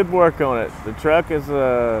really good work on it. The truck is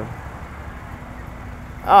oh,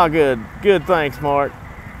 good. Thanks, Mark.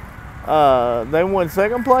 They won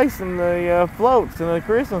second place in the floats in the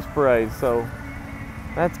Christmas parade, so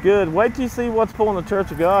that's good. Wait till you see what's pulling the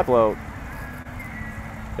Church of God float.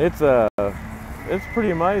 It's pretty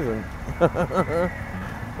amazing.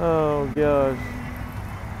 Oh gosh,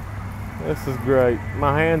 this is great.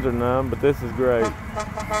 My hands are numb, but this is great.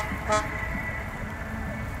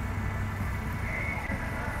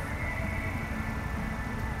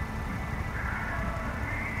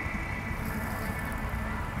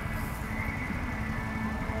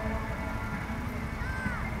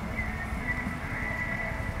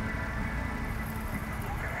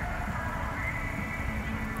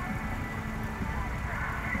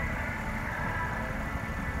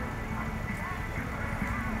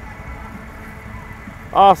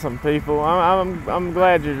 Awesome, people. I'm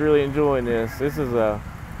glad you're really enjoying this. This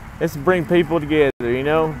is bring people together. You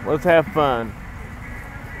know, let's have fun.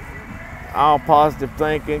 All positive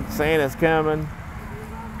thinking. Santa's coming.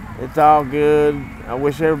 It's all good. I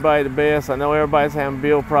wish everybody the best. I know everybody's having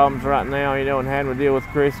bill problems right now, you know, and having to deal with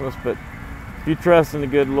Christmas. But if you trust in the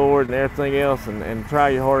good Lord and everything else, and try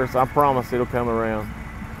your hardest, I promise it'll come around.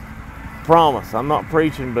 Promise. I'm not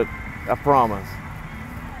preaching, but I promise.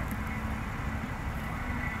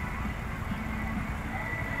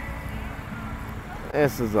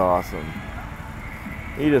 This is awesome.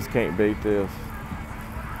 You just can't beat this.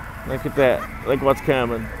 Look at that. Look what's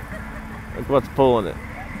coming. Look what's pulling it.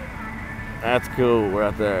 That's cool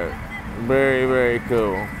right there. Very, very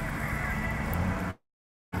cool.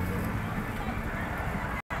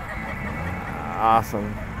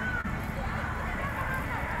 Awesome.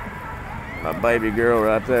 My baby girl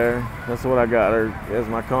right there. That's what I got her as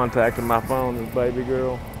my contact in my phone, is baby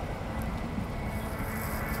girl.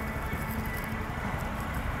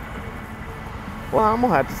 Well, I'm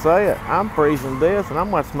gonna have to say it. I'm freezing this, and I'm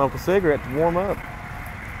gonna smoke a cigarette to warm up.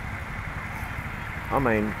 I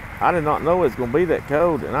mean, I did not know it's gonna be that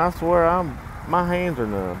cold, and I swear my hands are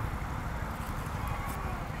numb.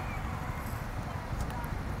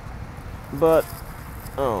 But,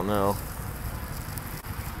 oh no.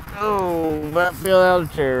 Oh, that fell out of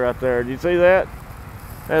the chair right there. Did you see that?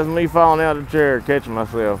 That's me falling out of the chair, catching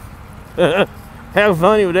myself. How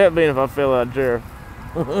funny would that be if I fell out of the chair?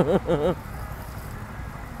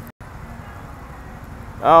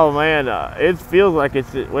 Oh man, it feels like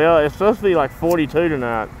it's supposed to be like 42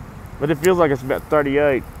 tonight, but it feels like it's about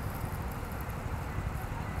 38.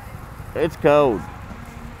 It's cold.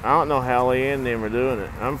 I don't know how LeAnn and them are doing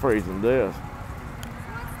it. I'm freezing this.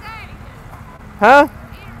 Huh?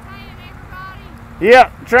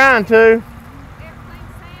 Yeah, trying to.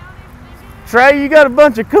 Trey, you got a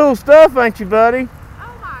bunch of cool stuff, ain't you, buddy?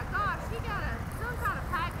 Oh my gosh, he got some kind of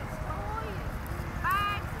package toy and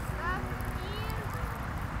bags and stuff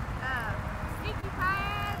and sticky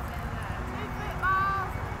pads and 2-foot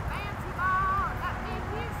balls and fancy balls. That big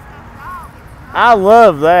huge stuff at all. I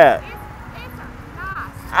love that. It's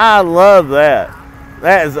nice. I love that.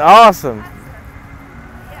 That is awesome.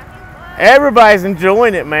 Everybody's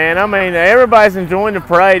enjoying it, man. I mean, everybody's enjoying the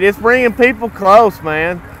parade. It's bringing people close,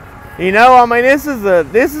 man. You know, I mean, this is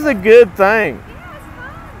a good thing.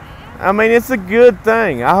 I mean, it's a good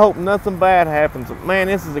thing. I hope nothing bad happens. Man,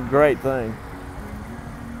 this is a great thing.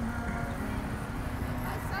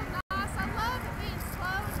 That's so nice. I love it being slow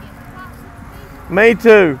and getting to talk to the people. Me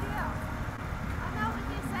too. I know we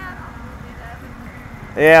miss out on a little bit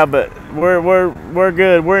of it. Yeah, but we're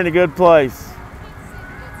good. We're in a good place.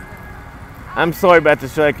 I'm sorry about the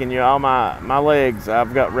shaking, you. All my legs.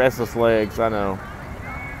 I've got restless legs. I know.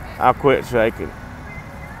 I'll quit shaking,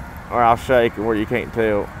 or I'll shake where you can't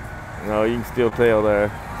tell. No, you can still tell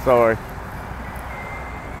there. Sorry.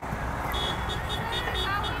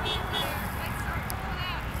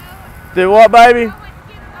 Do what, baby?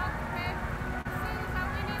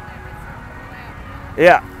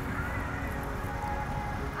 Yeah.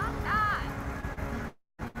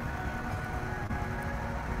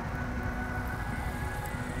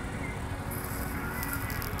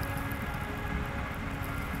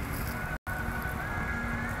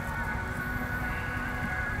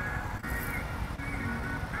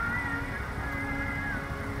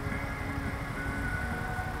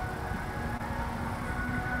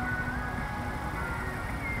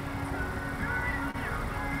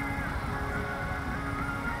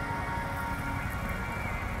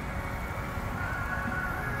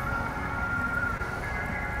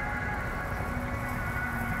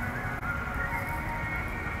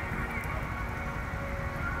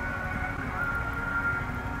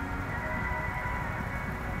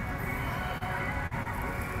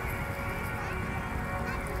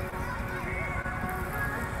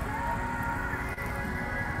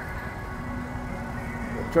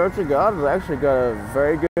 Church of God has actually got a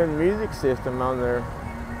very good music system on their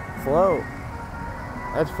float.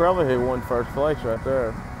 That's probably who won first place right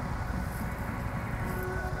there.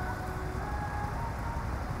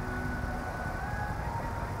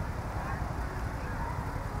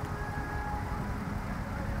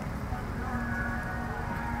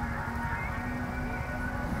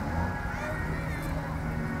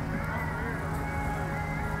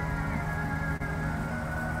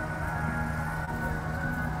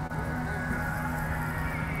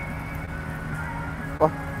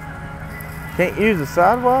 Can't use the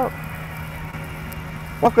sidewalk?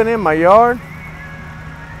 Walking in my yard?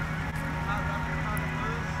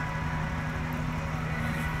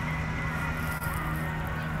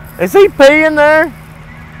 Is he peeing there?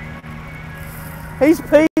 He's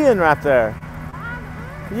peeing right there.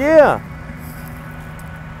 Yeah.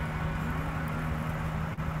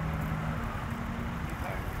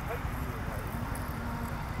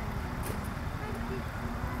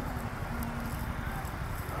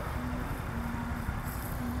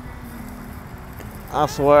 I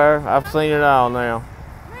swear, I've seen it all now.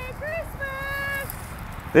 Merry Christmas!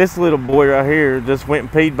 This little boy right here just went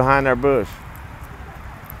and peed behind our bush.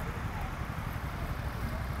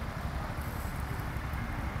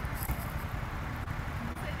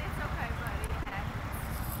 It's okay, buddy. It happens.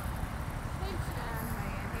 He's young,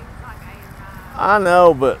 man. He was like 8 or 9. I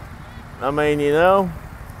know, but I mean, you know.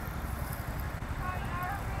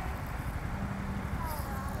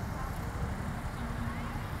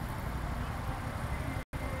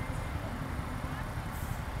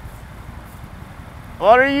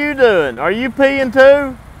 What are you doing? Are you peeing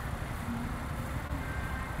too?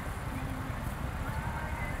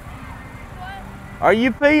 Are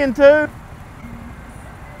you peeing too?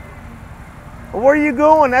 Where are you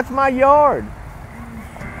going? That's my yard.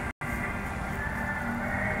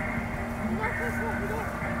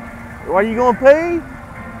 Are you going to pee?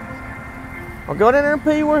 Well, go down there and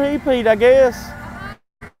pee where he peed, I guess.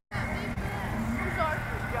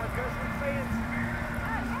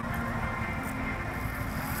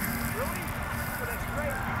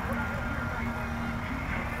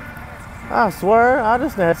 I swear, I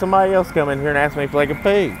just had somebody else come in here and ask me if they could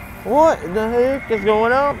pee. What the heck is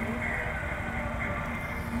going on?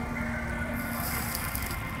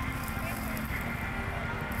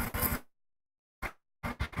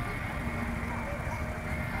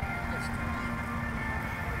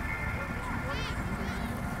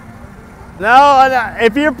 No,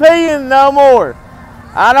 if you're peeing, no more.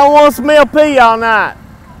 I don't want to smell pee all night.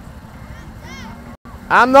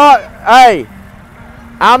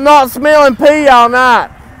 I'm not smelling pee all night.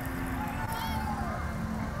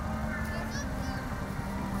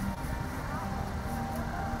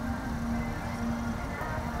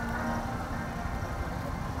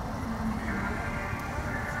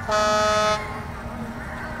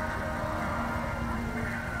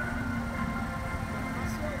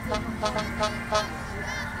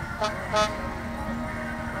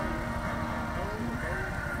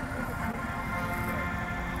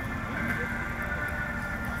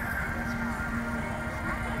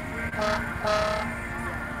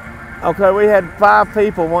 Okay, we had 5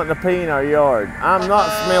 people wanting to pee in our yard. I'm not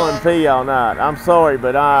smelling pee all night. I'm sorry,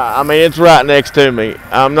 but I mean, it's right next to me.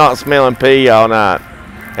 I'm not smelling pee all night.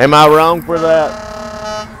 Am I wrong for that?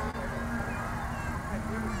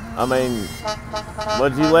 I mean,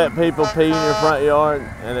 would you let people pee in your front yard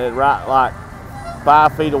and it right like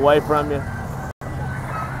 5 feet away from you?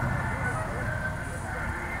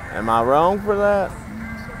 Am I wrong for that?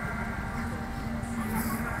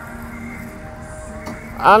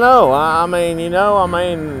 I know, I mean, you know, I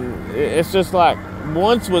mean, it's just like,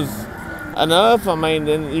 once was enough. I mean,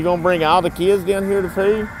 then you're gonna bring all the kids down here to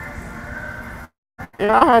pee?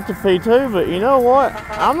 Yeah, I have to pee too, but you know what?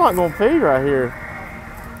 I'm not gonna pee right here.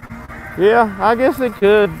 Yeah, I guess they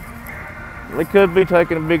could. They could be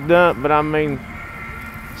taking a big dump, but I mean,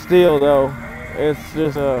 still though, it's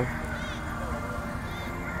just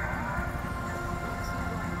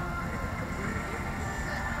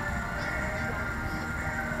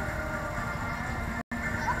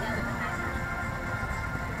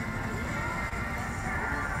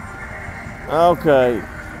okay,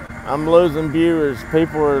 I'm losing viewers.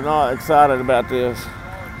 People are not excited about this.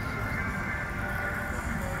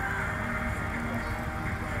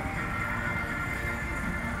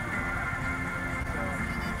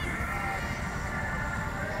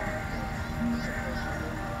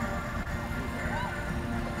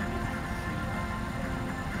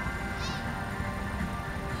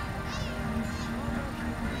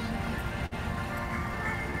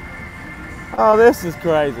 Oh, this is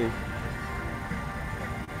crazy.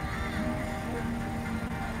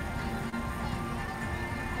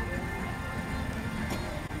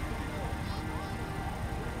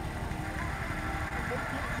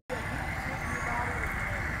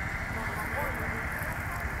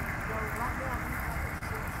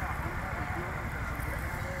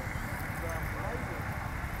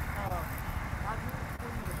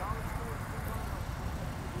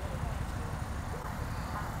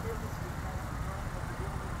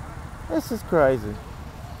 This is crazy.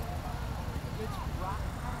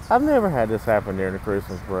 I've never had this happen during the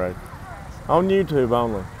Christmas parade. On YouTube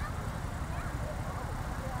only.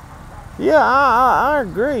 Yeah, I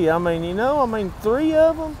agree. I mean, you know, 3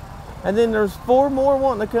 of them, and then there's 4 more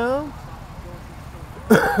wanting to come.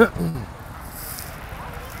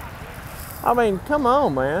 I mean, come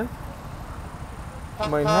on, man. I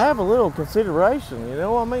mean, have a little consideration, you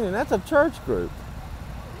know what I mean? And that's a church group.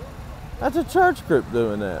 That's a church group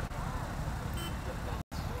doing that.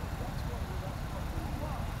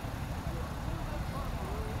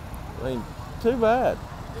 I mean, too bad.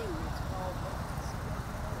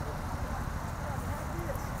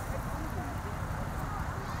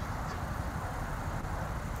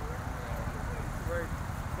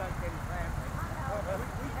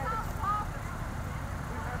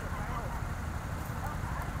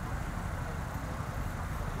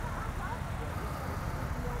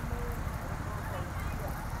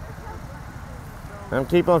 I'm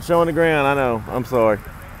keep on showing the ground, I know. I'm sorry.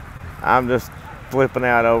 I'm just flipping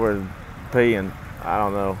out over and peeing. I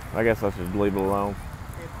don't know. I guess I should leave it alone.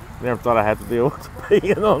 Never thought I had to deal with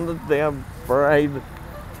peeing on the damn parade.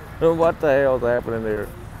 What the hell is happening there?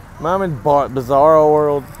 I'm in Bizarro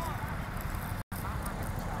World.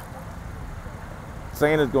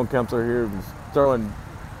 Santa's gonna come through here and throwing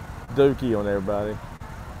dookie on everybody.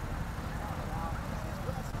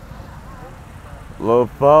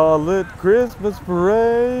 LaFollette Christmas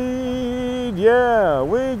parade, yeah,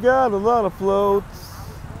 we got a lot of floats.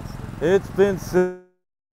 It's been for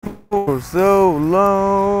so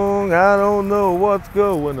long, I don't know what's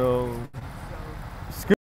going on.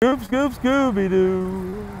 Scoop, scoop,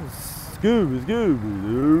 Scooby-Doo, Scooby,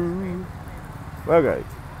 Scooby-Doo. Okay,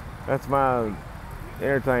 that's my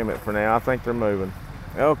entertainment for now. I think they're moving.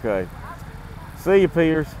 Okay, see you,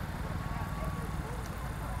 Peters.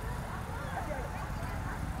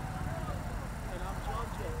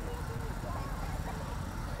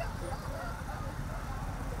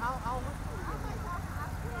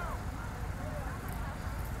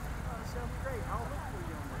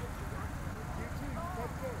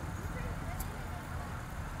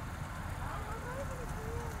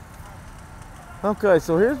 Okay,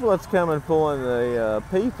 so here's what's coming pulling the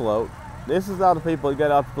pea float. This is all the people who got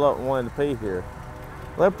off the float and wanted to pee here.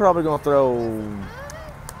 They're probably going to throw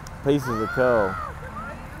pieces of coal.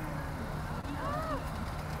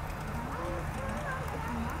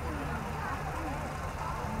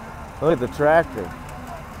 Look at the tractor.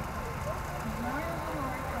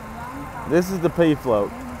 This is the pea float.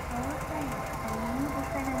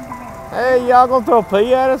 Hey, y'all gonna throw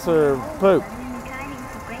pee at us or poop?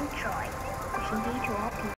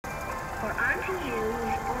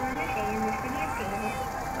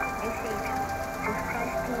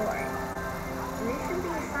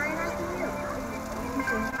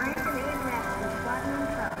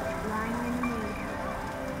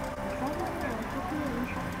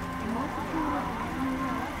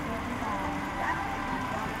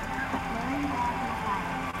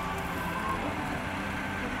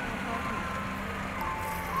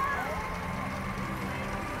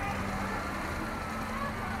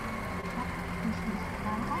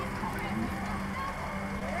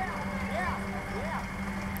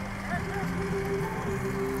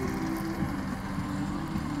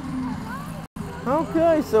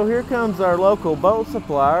 Okay, so here comes our local boat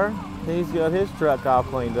supplier. He's got his truck all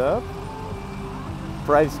cleaned up.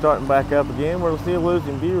 Parade's starting back up again. We're still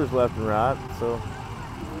losing viewers left and right. So,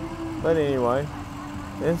 but anyway,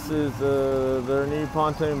 this is their new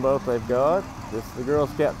pontoon boat they've got. This is the Girl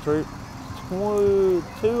Scout Troop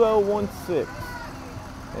 2016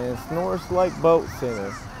 and Snorris Lake Boat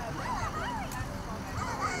Center.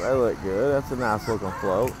 They look good. That's a nice looking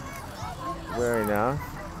float. Very nice.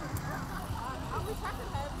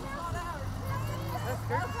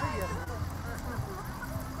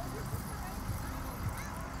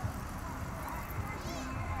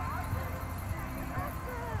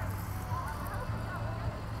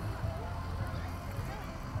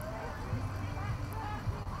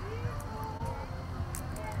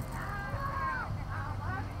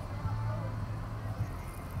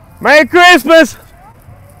 Merry Christmas!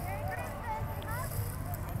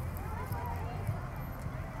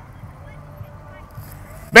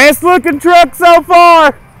 Best looking truck so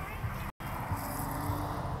far!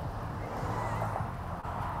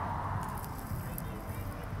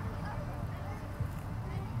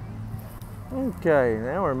 Okay,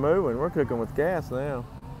 now we're moving. We're cooking with gas now.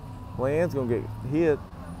 LeAnn's gonna get hit.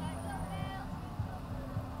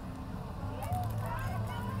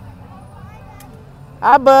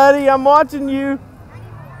 Hi, buddy. I'm watching you.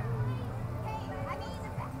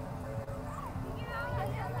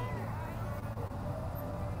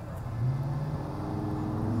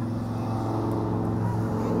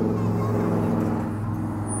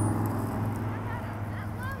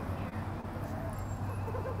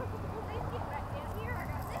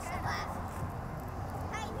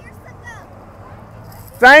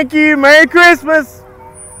 Thank you. Merry Christmas.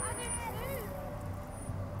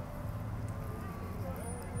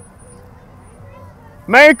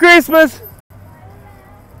 Merry Christmas.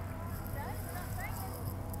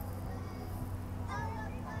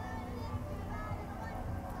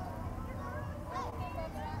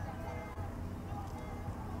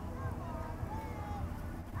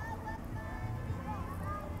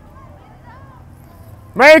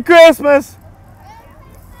 Merry Christmas.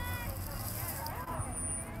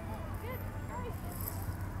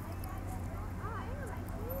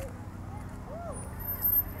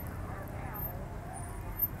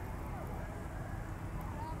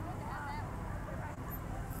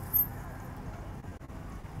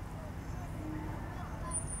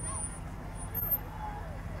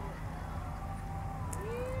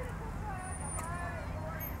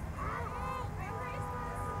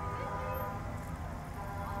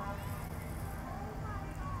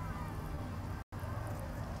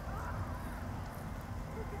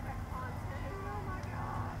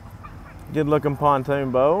 Good looking pontoon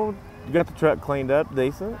boat. You got the truck cleaned up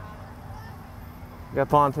decent. Got the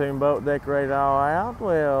pontoon boat decorated all out.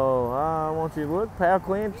 Well, I want you to look. Power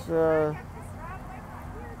Clinch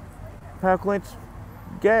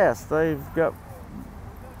gas. They've got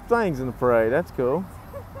things in the parade. That's cool.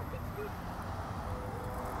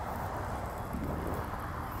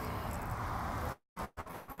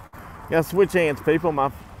 Got switch hands, people.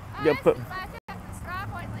 Got put.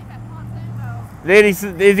 Is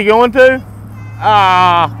he going to?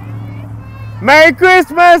 Ah, Merry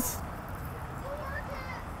Christmas!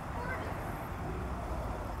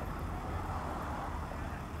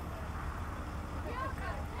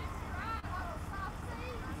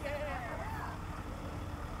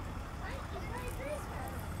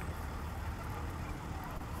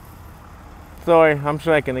 Sorry, I'm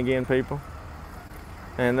shaking again, people.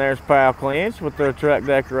 And there's Power Clinch with their truck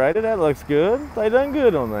decorated. That looks good. They done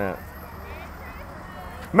good on that.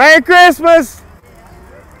 Merry Christmas!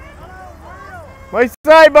 What you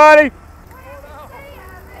say, buddy?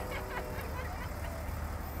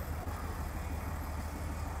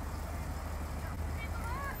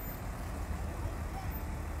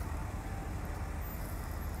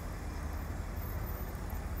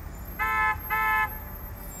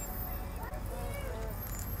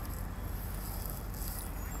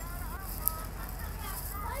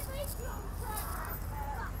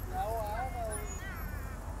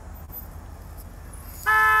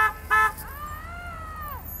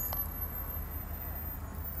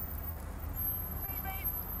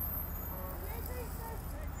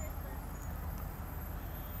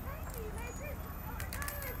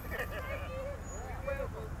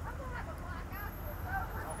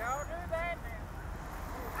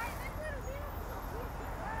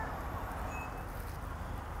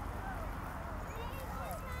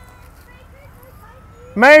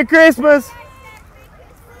 Merry Christmas!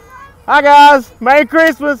 Hi guys, Merry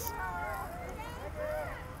Christmas!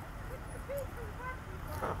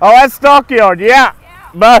 Oh, that's Stockyard, yeah.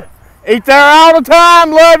 But eat there all the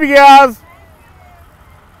time. Love you guys.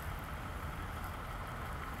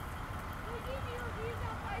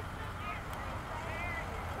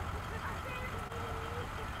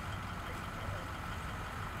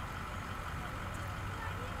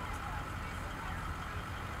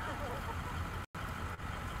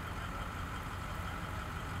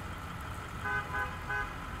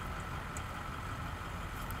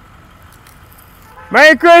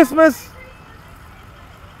 Merry Christmas!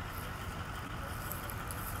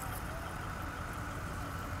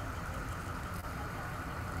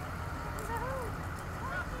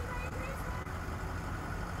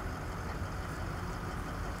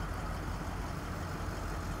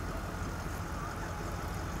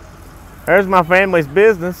 There's my family's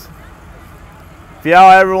business. If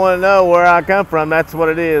y'all ever want to know where I come from, that's what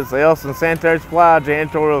it is. Elson Sanitary Supply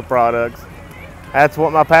Janitorial Products. That's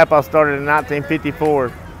what my papa started in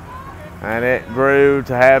 1954. And it grew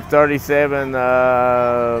to have 37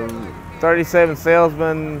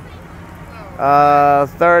 salesmen,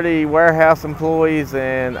 30 warehouse employees,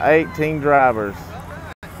 and 18 drivers.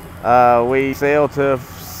 We sell to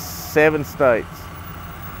 7 states.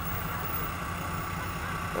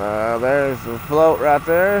 There's the float right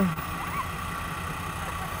there.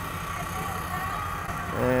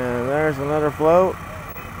 And there's another float.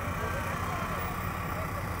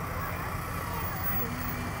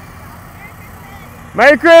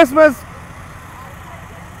 Merry Christmas!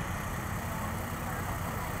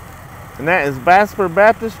 And that is Basper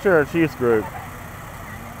Baptist Church Youth Group.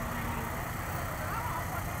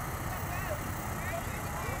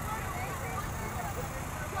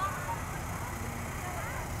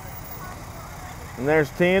 And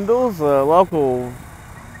there's Tyndall's, a local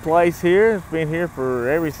place here. It's been here for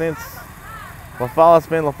ever since LaFollette's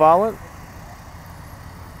been LaFollette.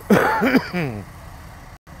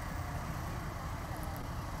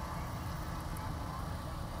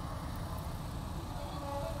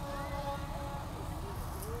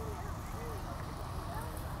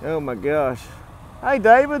 Oh my gosh. Hey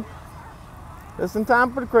David, just in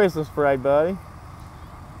time for the Christmas parade, buddy.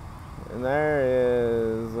 And there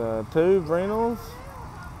is Tube Reynolds.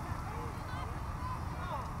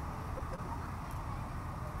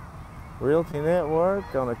 Realty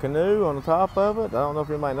Network on a canoe on the top of it. I don't know if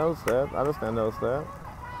anybody noticed that. I just now noticed that.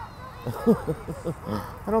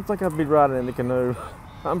 I don't think I'd be riding in the canoe.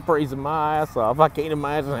 I'm freezing my ass off. I can't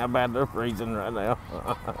imagine how bad they're freezing right now.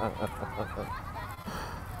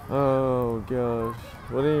 Oh gosh.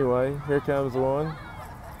 But anyway, here comes one.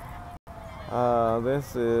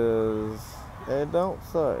 This is, it don't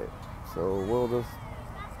say. So we'll just,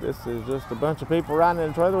 this is just a bunch of people riding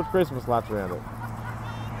in a trailer with Christmas lights around it.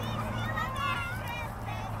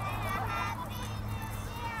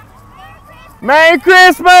 Merry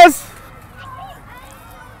Christmas!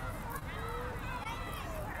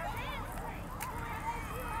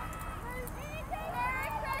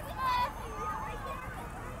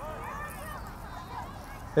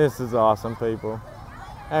 This is awesome, people.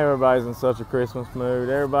 Everybody's in such a Christmas mood.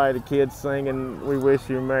 Everybody, the kids singing, "We wish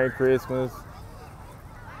you a Merry Christmas."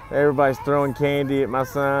 Everybody's throwing candy at my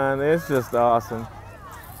son. It's just awesome.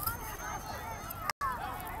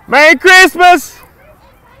 Merry Christmas!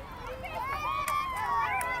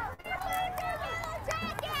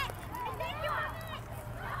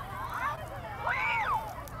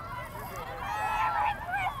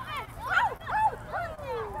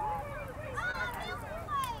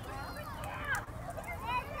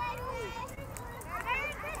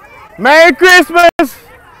 Merry Christmas!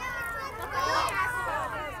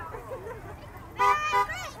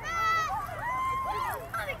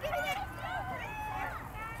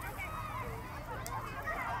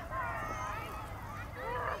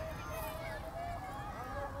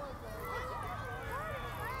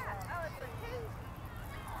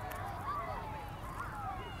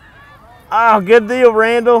 Oh, good deal,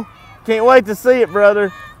 Randall. Can't wait to see it,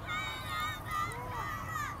 brother.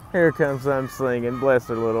 Here comes them singing. Bless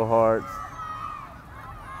their little hearts.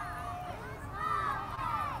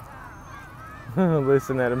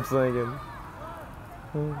 Listen at them singing.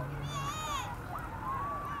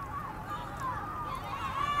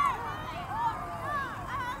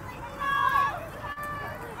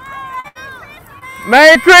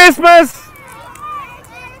 Merry Christmas!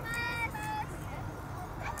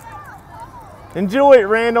 Enjoy it,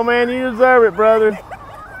 Randall, man. You deserve it, brother.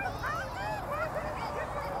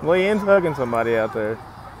 LeAnn's hugging somebody out there.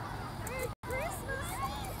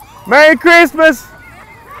 Merry Christmas!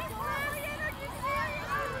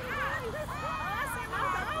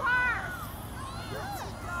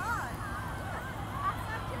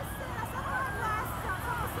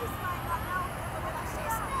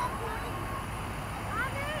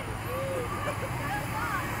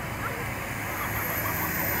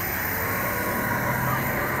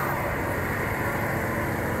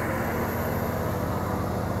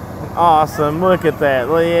 Awesome, look at that.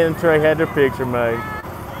 LeAnn and Trey had their picture made.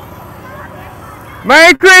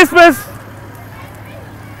 Merry Christmas!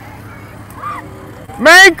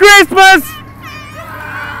 Merry Christmas!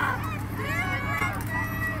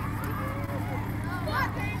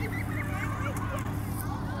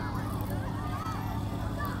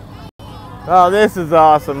 Oh, this is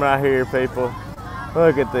awesome right here, people.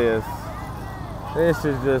 Look at this. This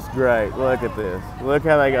is just great. Look at this. Look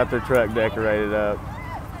how they got their truck decorated up.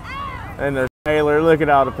 And their trailer, look at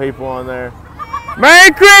all the people on there.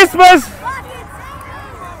 Merry Christmas!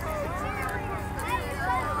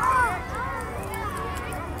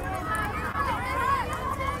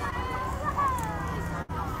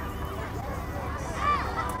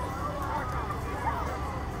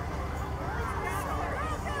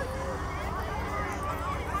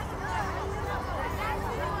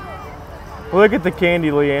 Look at the candy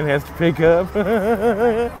LeAnn has to pick up.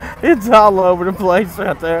 It's all over the place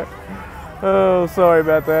right there. Oh, sorry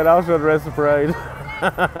about that. I'll show the rest of the parade.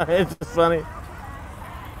 It's just funny.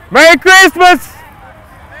 Merry Christmas!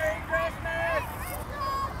 Merry Christmas!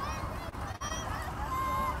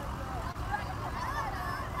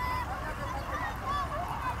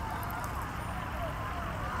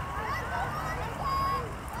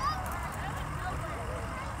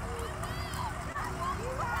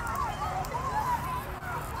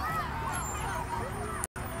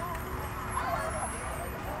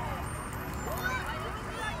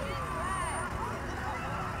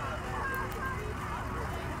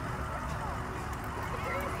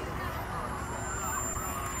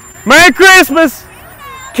 Merry Christmas!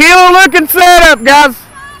 Killer looking setup, guys.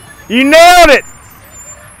 You nailed it.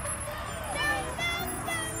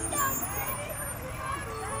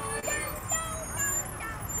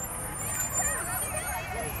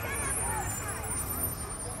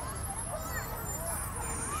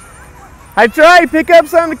 Hey Trey, pick up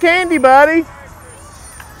some of the candy, buddy.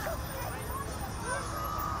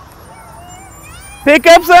 Pick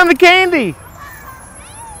up some of the candy.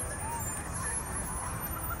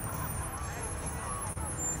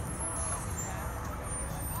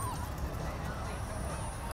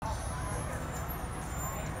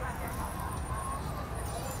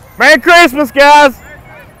 Merry Christmas, guys.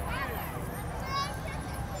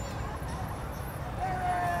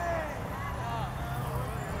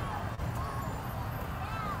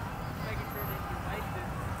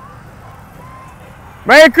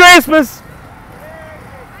 Merry Christmas.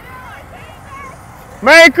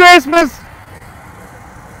 Merry Christmas.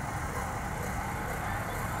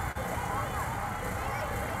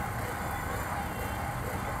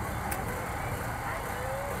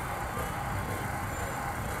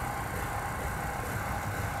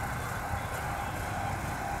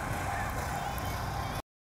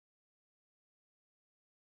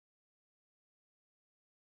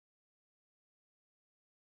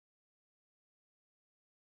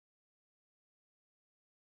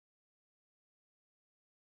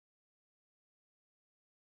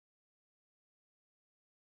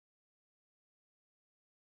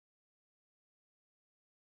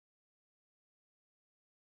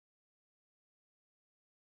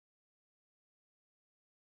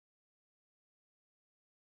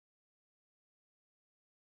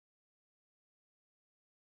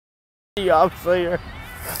 Y'all see her.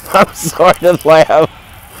 I'm sorry to laugh,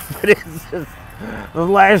 but it's just the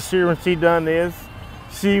last year when she done this,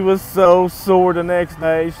 she was so sore the next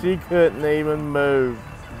day she couldn't even move.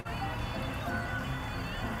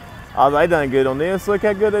 Oh, they done good on this. Look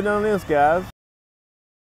how good they done on this, guys.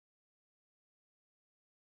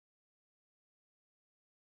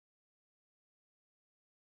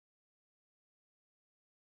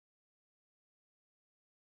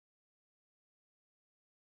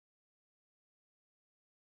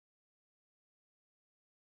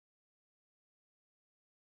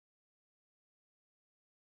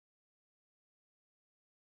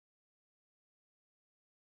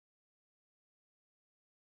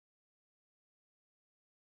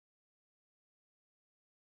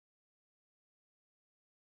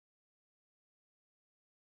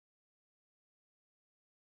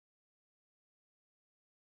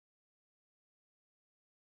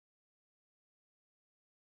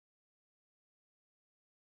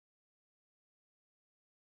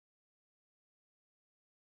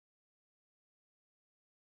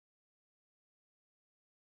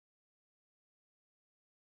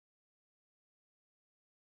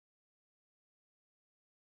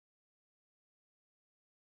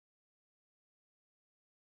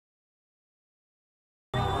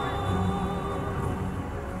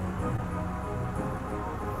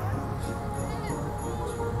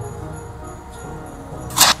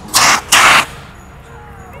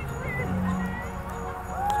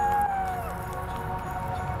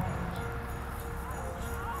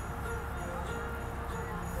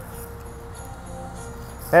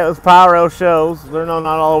 That was Pyro Shows. They're known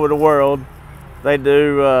all over the world. They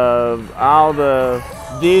do all the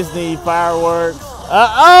Disney fireworks.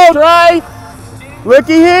 Uh-oh, Trey!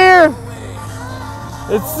 Looky here!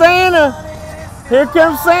 It's Santa! Here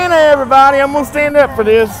comes Santa, everybody. I'm gonna stand up for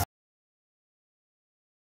this.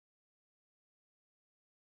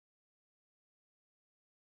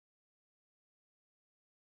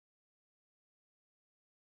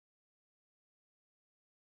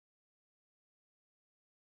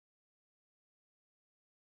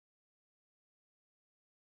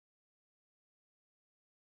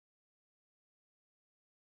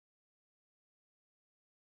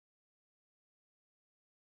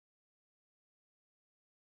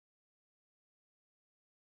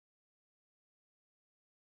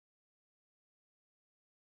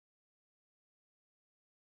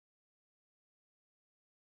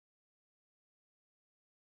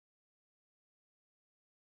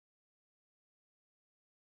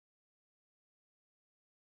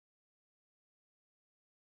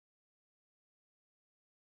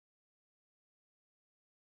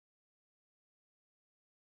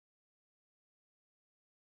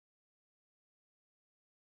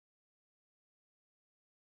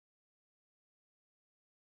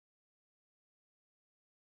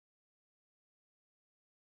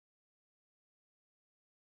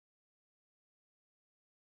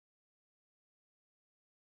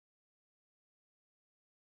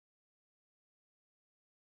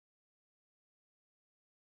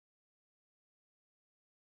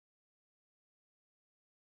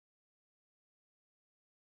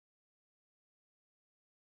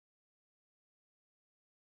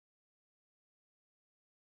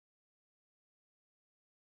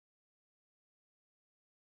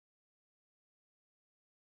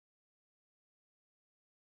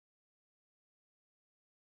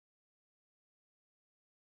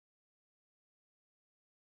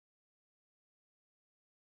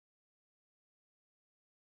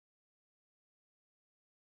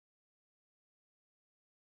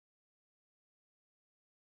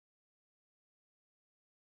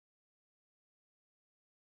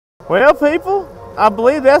 Well, people, I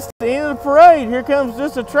believe that's the end of the parade. Here comes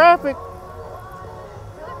just the traffic.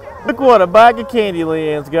 Look what a bag of candy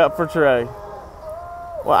LeAnn's got for Trey.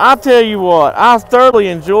 Well, I tell you what, I thoroughly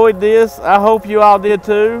enjoyed this. I hope you all did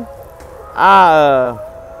too.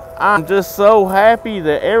 I'm just so happy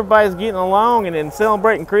that everybody's getting along and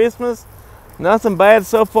celebrating Christmas. Nothing bad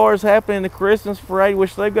so far has happened in the Christmas parade,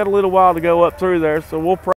 which they've got a little while to go up through there. So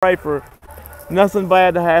we'll pray for nothing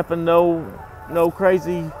bad to happen. No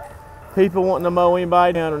crazy people wanting to mow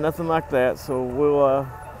anybody down or nothing like that. So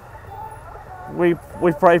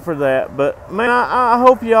we pray for that. But man, I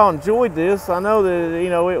hope y'all enjoyed this. I know that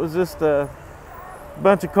it was just a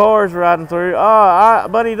bunch of cars riding through.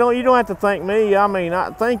 Buddy, you don't have to thank me. I mean,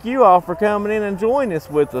 I thank you all for coming in and enjoying this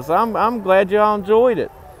with us. I'm glad y'all enjoyed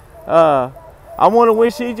it. I want to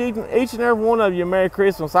wish each and every one of you a Merry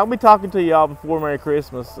Christmas. I'll be talking to y'all before Merry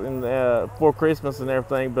Christmas and before Christmas and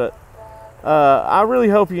everything. But I really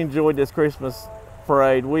hope you enjoyed this Christmas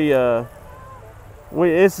parade.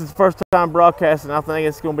 This is the first time broadcasting. I think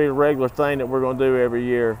it's going to be a regular thing that we're going to do every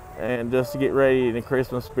year, and just to get ready in the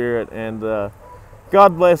Christmas spirit. And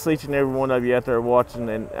God bless each and every one of you out there watching.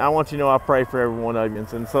 And I want you to know I pray for every one of you,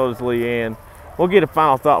 and so does LeAnn. We'll get a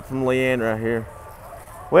final thought from LeAnn right here.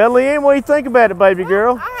 Well, LeAnn, what do you think about it, baby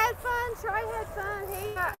girl? I had fun. Trey had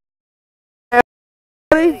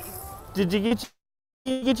fun. Did you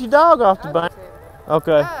get your dog off the bank?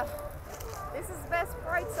 Okay. This is the best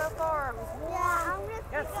parade so far. It was warm.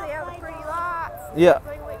 Got to see all the pretty lights. Yeah.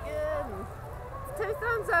 Everything went good. And it's 2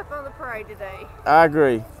 thumbs up on the parade today. I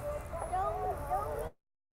agree.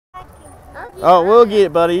 Oh, we'll get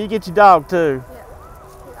it, buddy. You get your dog too. Yeah.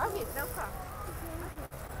 I'll get it, no problem.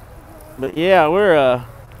 But yeah,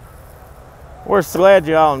 we're so glad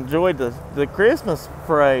y'all enjoyed the Christmas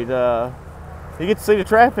parade. You get to see the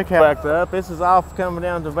traffic backed up. This is off coming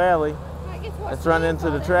down the valley. It's running into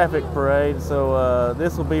the traffic parade. So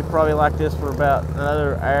this will be probably like this for about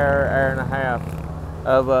another hour and a half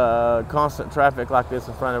of constant traffic like this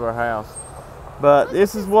in front of our house. But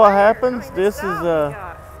this is what happens. This is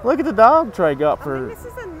look at the dog Trey got for. This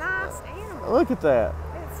is a nice animal. Look at that.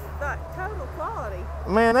 It's like total quality.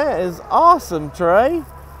 Man, that is awesome, Trey.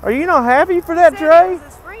 Are you not happy for that, Trey? It was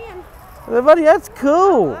his friend. Buddy, that's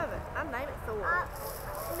cool. I love it. I'll name it Thor.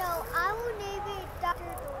 No, I will name it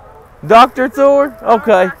Dr. Thor. Dr. Thor?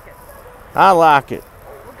 Okay. I like it.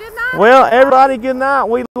 Well, good night. Well, everybody, good night.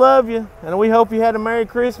 We love you, and we hope you had a Merry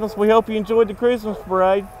Christmas. We hope you enjoyed the Christmas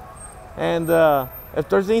parade. And if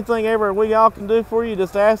there's anything ever we all can do for you,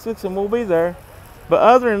 just ask us, and we'll be there. But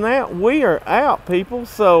other than that, we are out, people.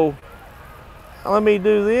 So let me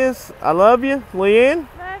do this. I love you, LeAnn.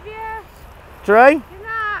 Love you. Trey. Good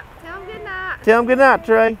night. Tell him good night. Tell them good night,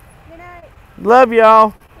 Trey. Good night. Love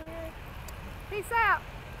y'all. Peace out.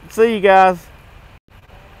 See you guys.